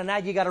ropes down, and now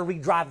you got to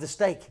redrive the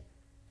stake.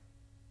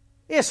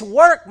 It's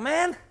work,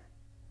 man.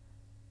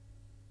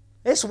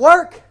 It's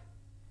work.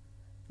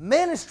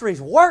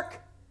 Ministry's work.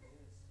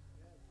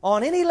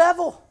 On any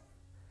level.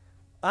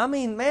 I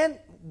mean, man,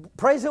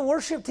 praise and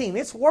worship team,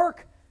 it's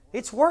work.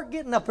 It's work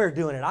getting up there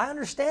doing it. I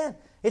understand.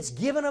 It's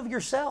giving of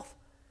yourself.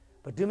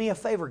 But do me a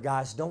favor,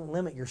 guys. Don't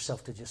limit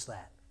yourself to just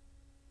that.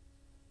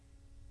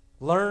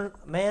 Learn,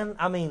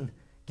 man,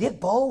 get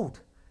bold.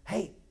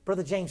 Hey,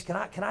 Brother James, can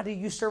I do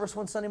youth service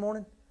one Sunday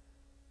morning?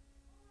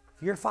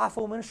 If you're a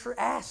fivefold minister,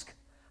 ask.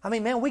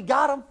 Man, we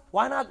got them.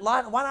 Why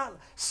not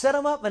set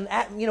them up and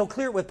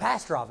clear it with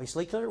pastor,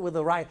 obviously, clear it with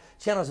the right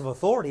channels of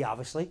authority,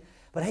 obviously.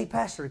 But hey,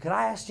 pastor, could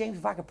I ask James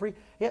if I could preach?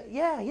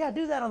 Yeah,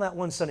 do that on that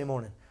one Sunday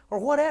morning, or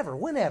whatever,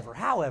 whenever,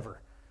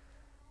 however.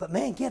 But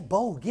man, get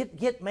bold,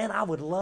 man. I would love.